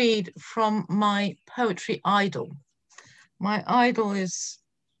going to read from my poetry idol. My idol is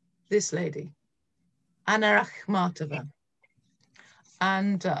this lady, Anna Akhmatova.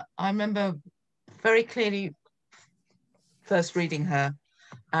 And I remember very clearly first reading her,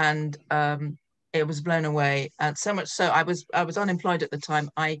 and it was blown away. And so much so, I was unemployed at the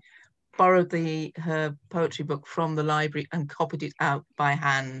time. I borrowed her poetry book from the library and copied it out by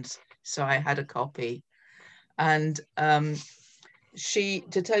hand, so I had a copy. And to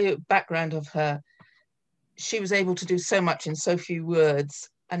tell you the background of her, she was able to do so much in so few words,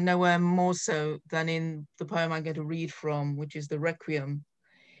 and nowhere more so than in the poem I'm going to read from, which is the Requiem.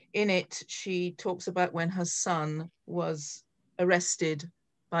 In it, she talks about when her son was arrested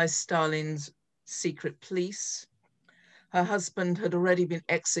by Stalin's secret police. Her husband had already been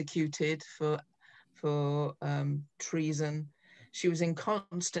executed for treason. She was in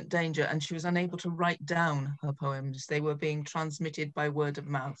constant danger, and she was unable to write down her poems. They were being transmitted by word of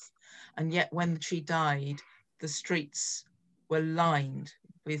mouth. And yet when she died, the streets were lined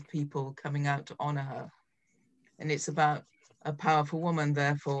with people coming out to honor her. And it's about a powerful woman,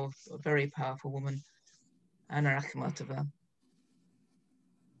 therefore, a very powerful woman, Anna Akhmatova.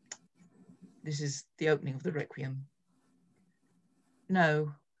 This is the opening of the Requiem.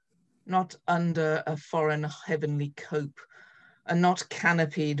 No, not under a foreign heavenly cope, and not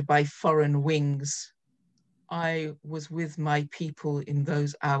canopied by foreign wings. I was with my people in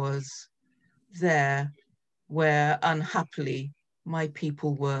those hours, there where unhappily my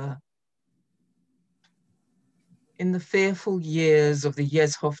people were. In the fearful years of the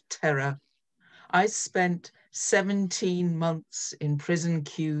Yezhov terror, I spent 17 months in prison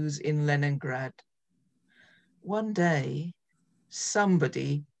queues in Leningrad. One day,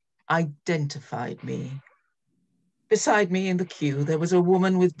 somebody identified me. Beside me in the queue, there was a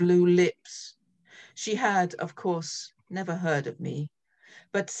woman with blue lips. She had, of course, never heard of me,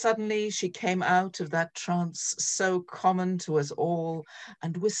 But suddenly she came out of that trance so common to us all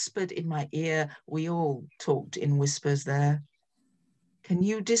and whispered in my ear. We all talked in whispers there. Can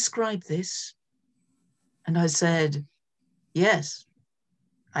you describe this? And I said, yes,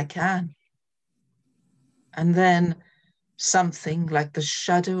 I can. And then something like the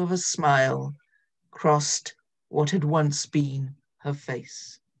shadow of a smile crossed what had once been her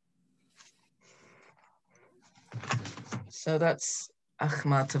face. So that's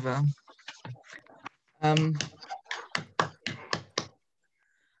Achmatova. And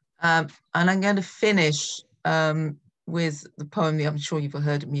I'm going to finish with the poem that I'm sure you've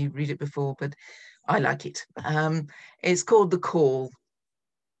heard me read it before, but I like it. It's called The Call.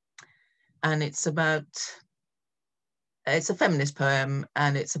 And it's a feminist poem,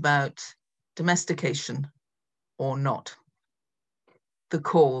 and it's about domestication or not. The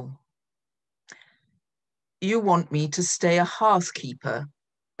Call. You want me to stay a hearthkeeper,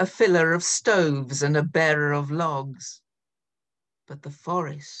 a filler of stoves and a bearer of logs. But the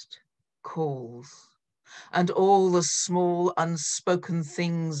forest calls, and all the small unspoken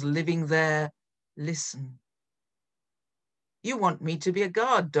things living there listen. You want me to be a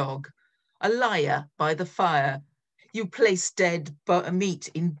guard dog, a liar by the fire. You place dead meat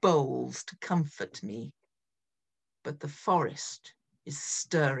in bowls to comfort me. But the forest is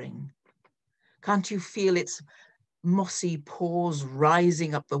stirring. Can't you feel its mossy paws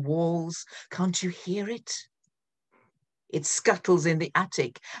rising up the walls? Can't you hear it? It scuttles in the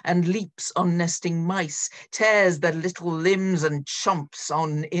attic and leaps on nesting mice, tears their little limbs and chomps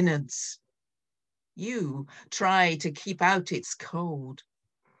on innards. You try to keep out its cold,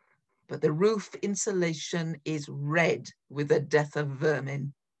 but the roof insulation is red with the death of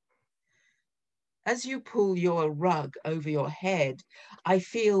vermin. As you pull your rug over your head, I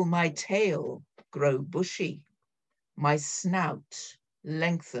feel my tail grow bushy, my snout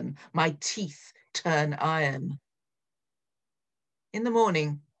lengthen, my teeth turn iron. In the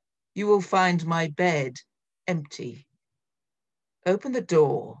morning, you will find my bed empty. Open the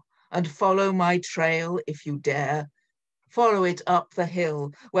door and follow my trail if you dare. Follow it up the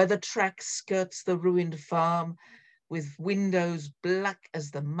hill where the track skirts the ruined farm with windows black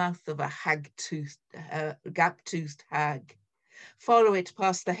as the mouth of a gap-toothed hag. Follow it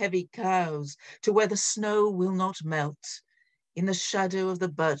past the heavy cows to where the snow will not melt, in the shadow of the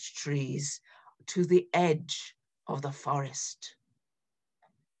birch trees, to the edge of the forest.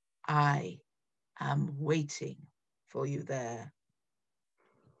 I am waiting for you there.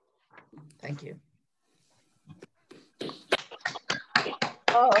 Thank you.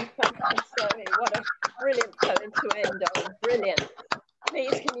 Oh, thank you, Zoe. What a brilliant poem to end on. Brilliant. Please,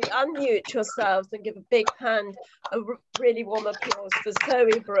 can you unmute yourselves and give a big hand, a really warm applause for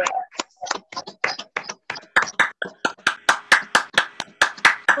Zoe Brooks.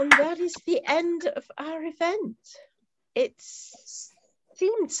 And that is the end of our event. It's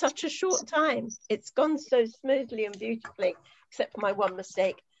seemed such a short time. It's gone so smoothly and beautifully, except for my one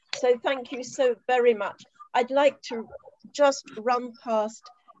mistake. So thank you so very much. I'd like to just run past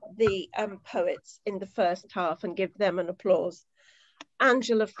the poets in the first half and give them an applause.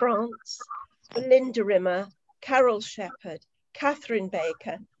 Angela France, Belinda Rimmer, Carol Sheppard, Catherine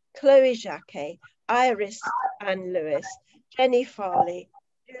Baker, Chloë Jacquet, Iris Ann Lewis, Jenny Farley,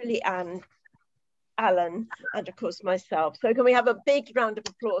 Julie Ann Allen, and of course myself. So can we have a big round of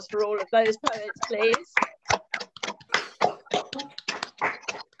applause for all of those poets, please?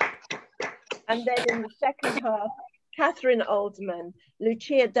 And then in the second half, Kathryn Alderman,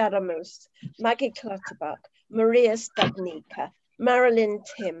 Lucia Daramus, Maggie Clutterbuck, Maria Stadnicka, Marilyn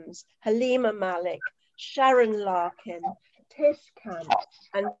Timms, Halima Malek, Sharon Larkin, Tish Camp,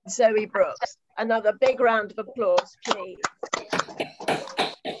 and Zoe Brooks. Another big round of applause, please.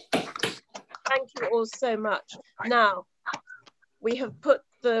 Thank you all so much. Now, we have put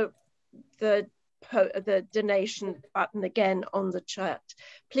the donation button again on the chat.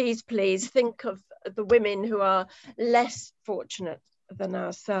 Please, please think of the women who are less fortunate than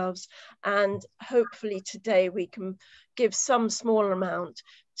ourselves, and hopefully today we can give some small amount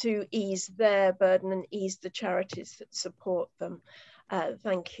to ease their burden and ease the charities that support them.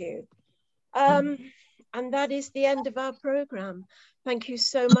 Thank you. And that is the end of our programme. Thank you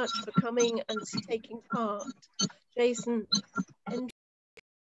so much for coming and taking part. Jason.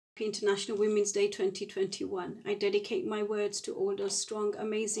 International Women's Day 2021. I dedicate my words to all those strong,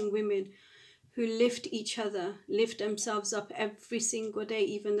 amazing women who lift each other, lift themselves up every single day,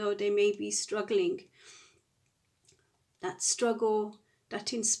 even though they may be struggling. That struggle,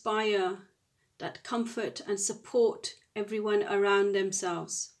 that inspire, that comfort and support everyone around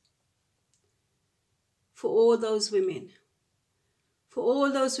themselves. For all those women, For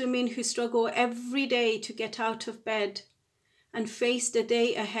all those women who struggle every day to get out of bed and face the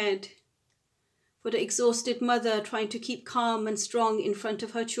day ahead. For the exhausted mother trying to keep calm and strong in front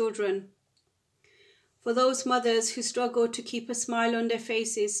of her children. For those mothers who struggle to keep a smile on their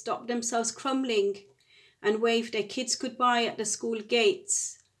faces, stop themselves crumbling and wave their kids goodbye at the school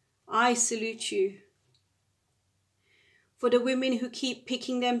gates. I salute you. For the women who keep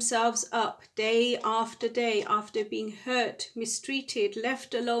picking themselves up day after being hurt, mistreated,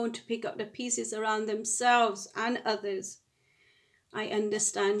 left alone to pick up the pieces around themselves and others, I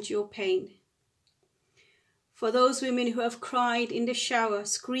understand your pain. For those women who have cried in the shower,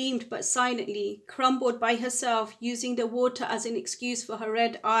 screamed but silently, crumbled by herself, using the water as an excuse for her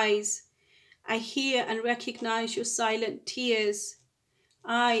red eyes, I hear and recognize your silent tears.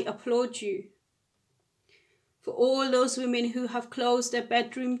 I applaud you. For all those women who have closed their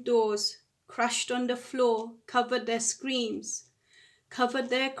bedroom doors, crashed on the floor, covered their screams, covered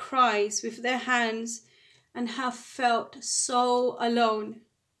their cries with their hands, and have felt so alone,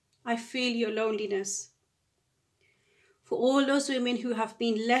 I feel your loneliness. For all those women who have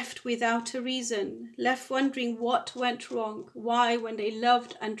been left without a reason, left wondering what went wrong, why when they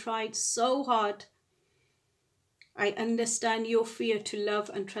loved and tried so hard, I understand your fear to love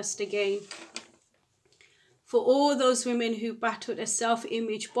and trust again. For all those women who battle their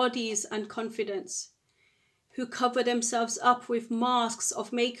self-image, bodies and confidence, who cover themselves up with masks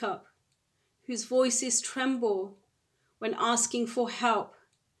of makeup, whose voices tremble when asking for help,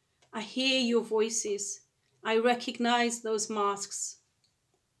 I hear your voices. I recognize those masks.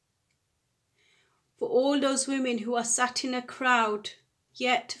 For all those women who are sat in a crowd,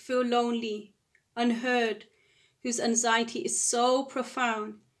 yet feel lonely, unheard, whose anxiety is so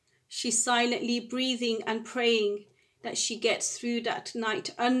profound, she's silently breathing and praying that she gets through that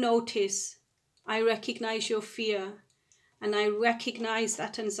night unnoticed. I recognize your fear and I recognize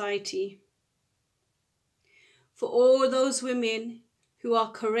that anxiety. For all those women who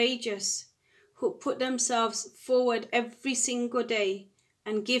are courageous, who put themselves forward every single day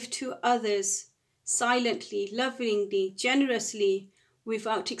and give to others silently, lovingly, generously,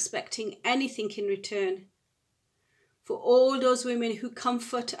 without expecting anything in return. For all those women who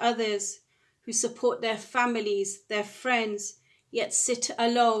comfort others, who support their families, their friends, yet sit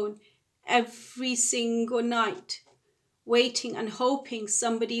alone every single night, waiting and hoping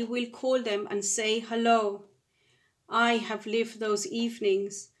somebody will call them and say hello. I have lived those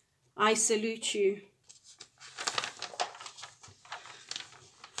evenings. I salute you.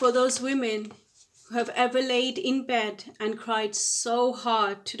 For those women who have ever laid in bed and cried so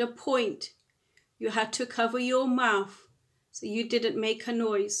hard to the point you had to cover your mouth so you didn't make a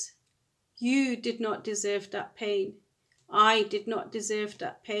noise. You did not deserve that pain. I did not deserve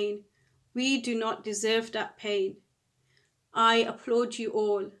that pain. We do not deserve that pain. I applaud you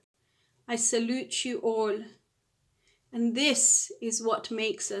all. I salute you all. And this is what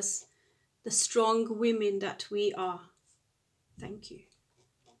makes us the strong women that we are. Thank you.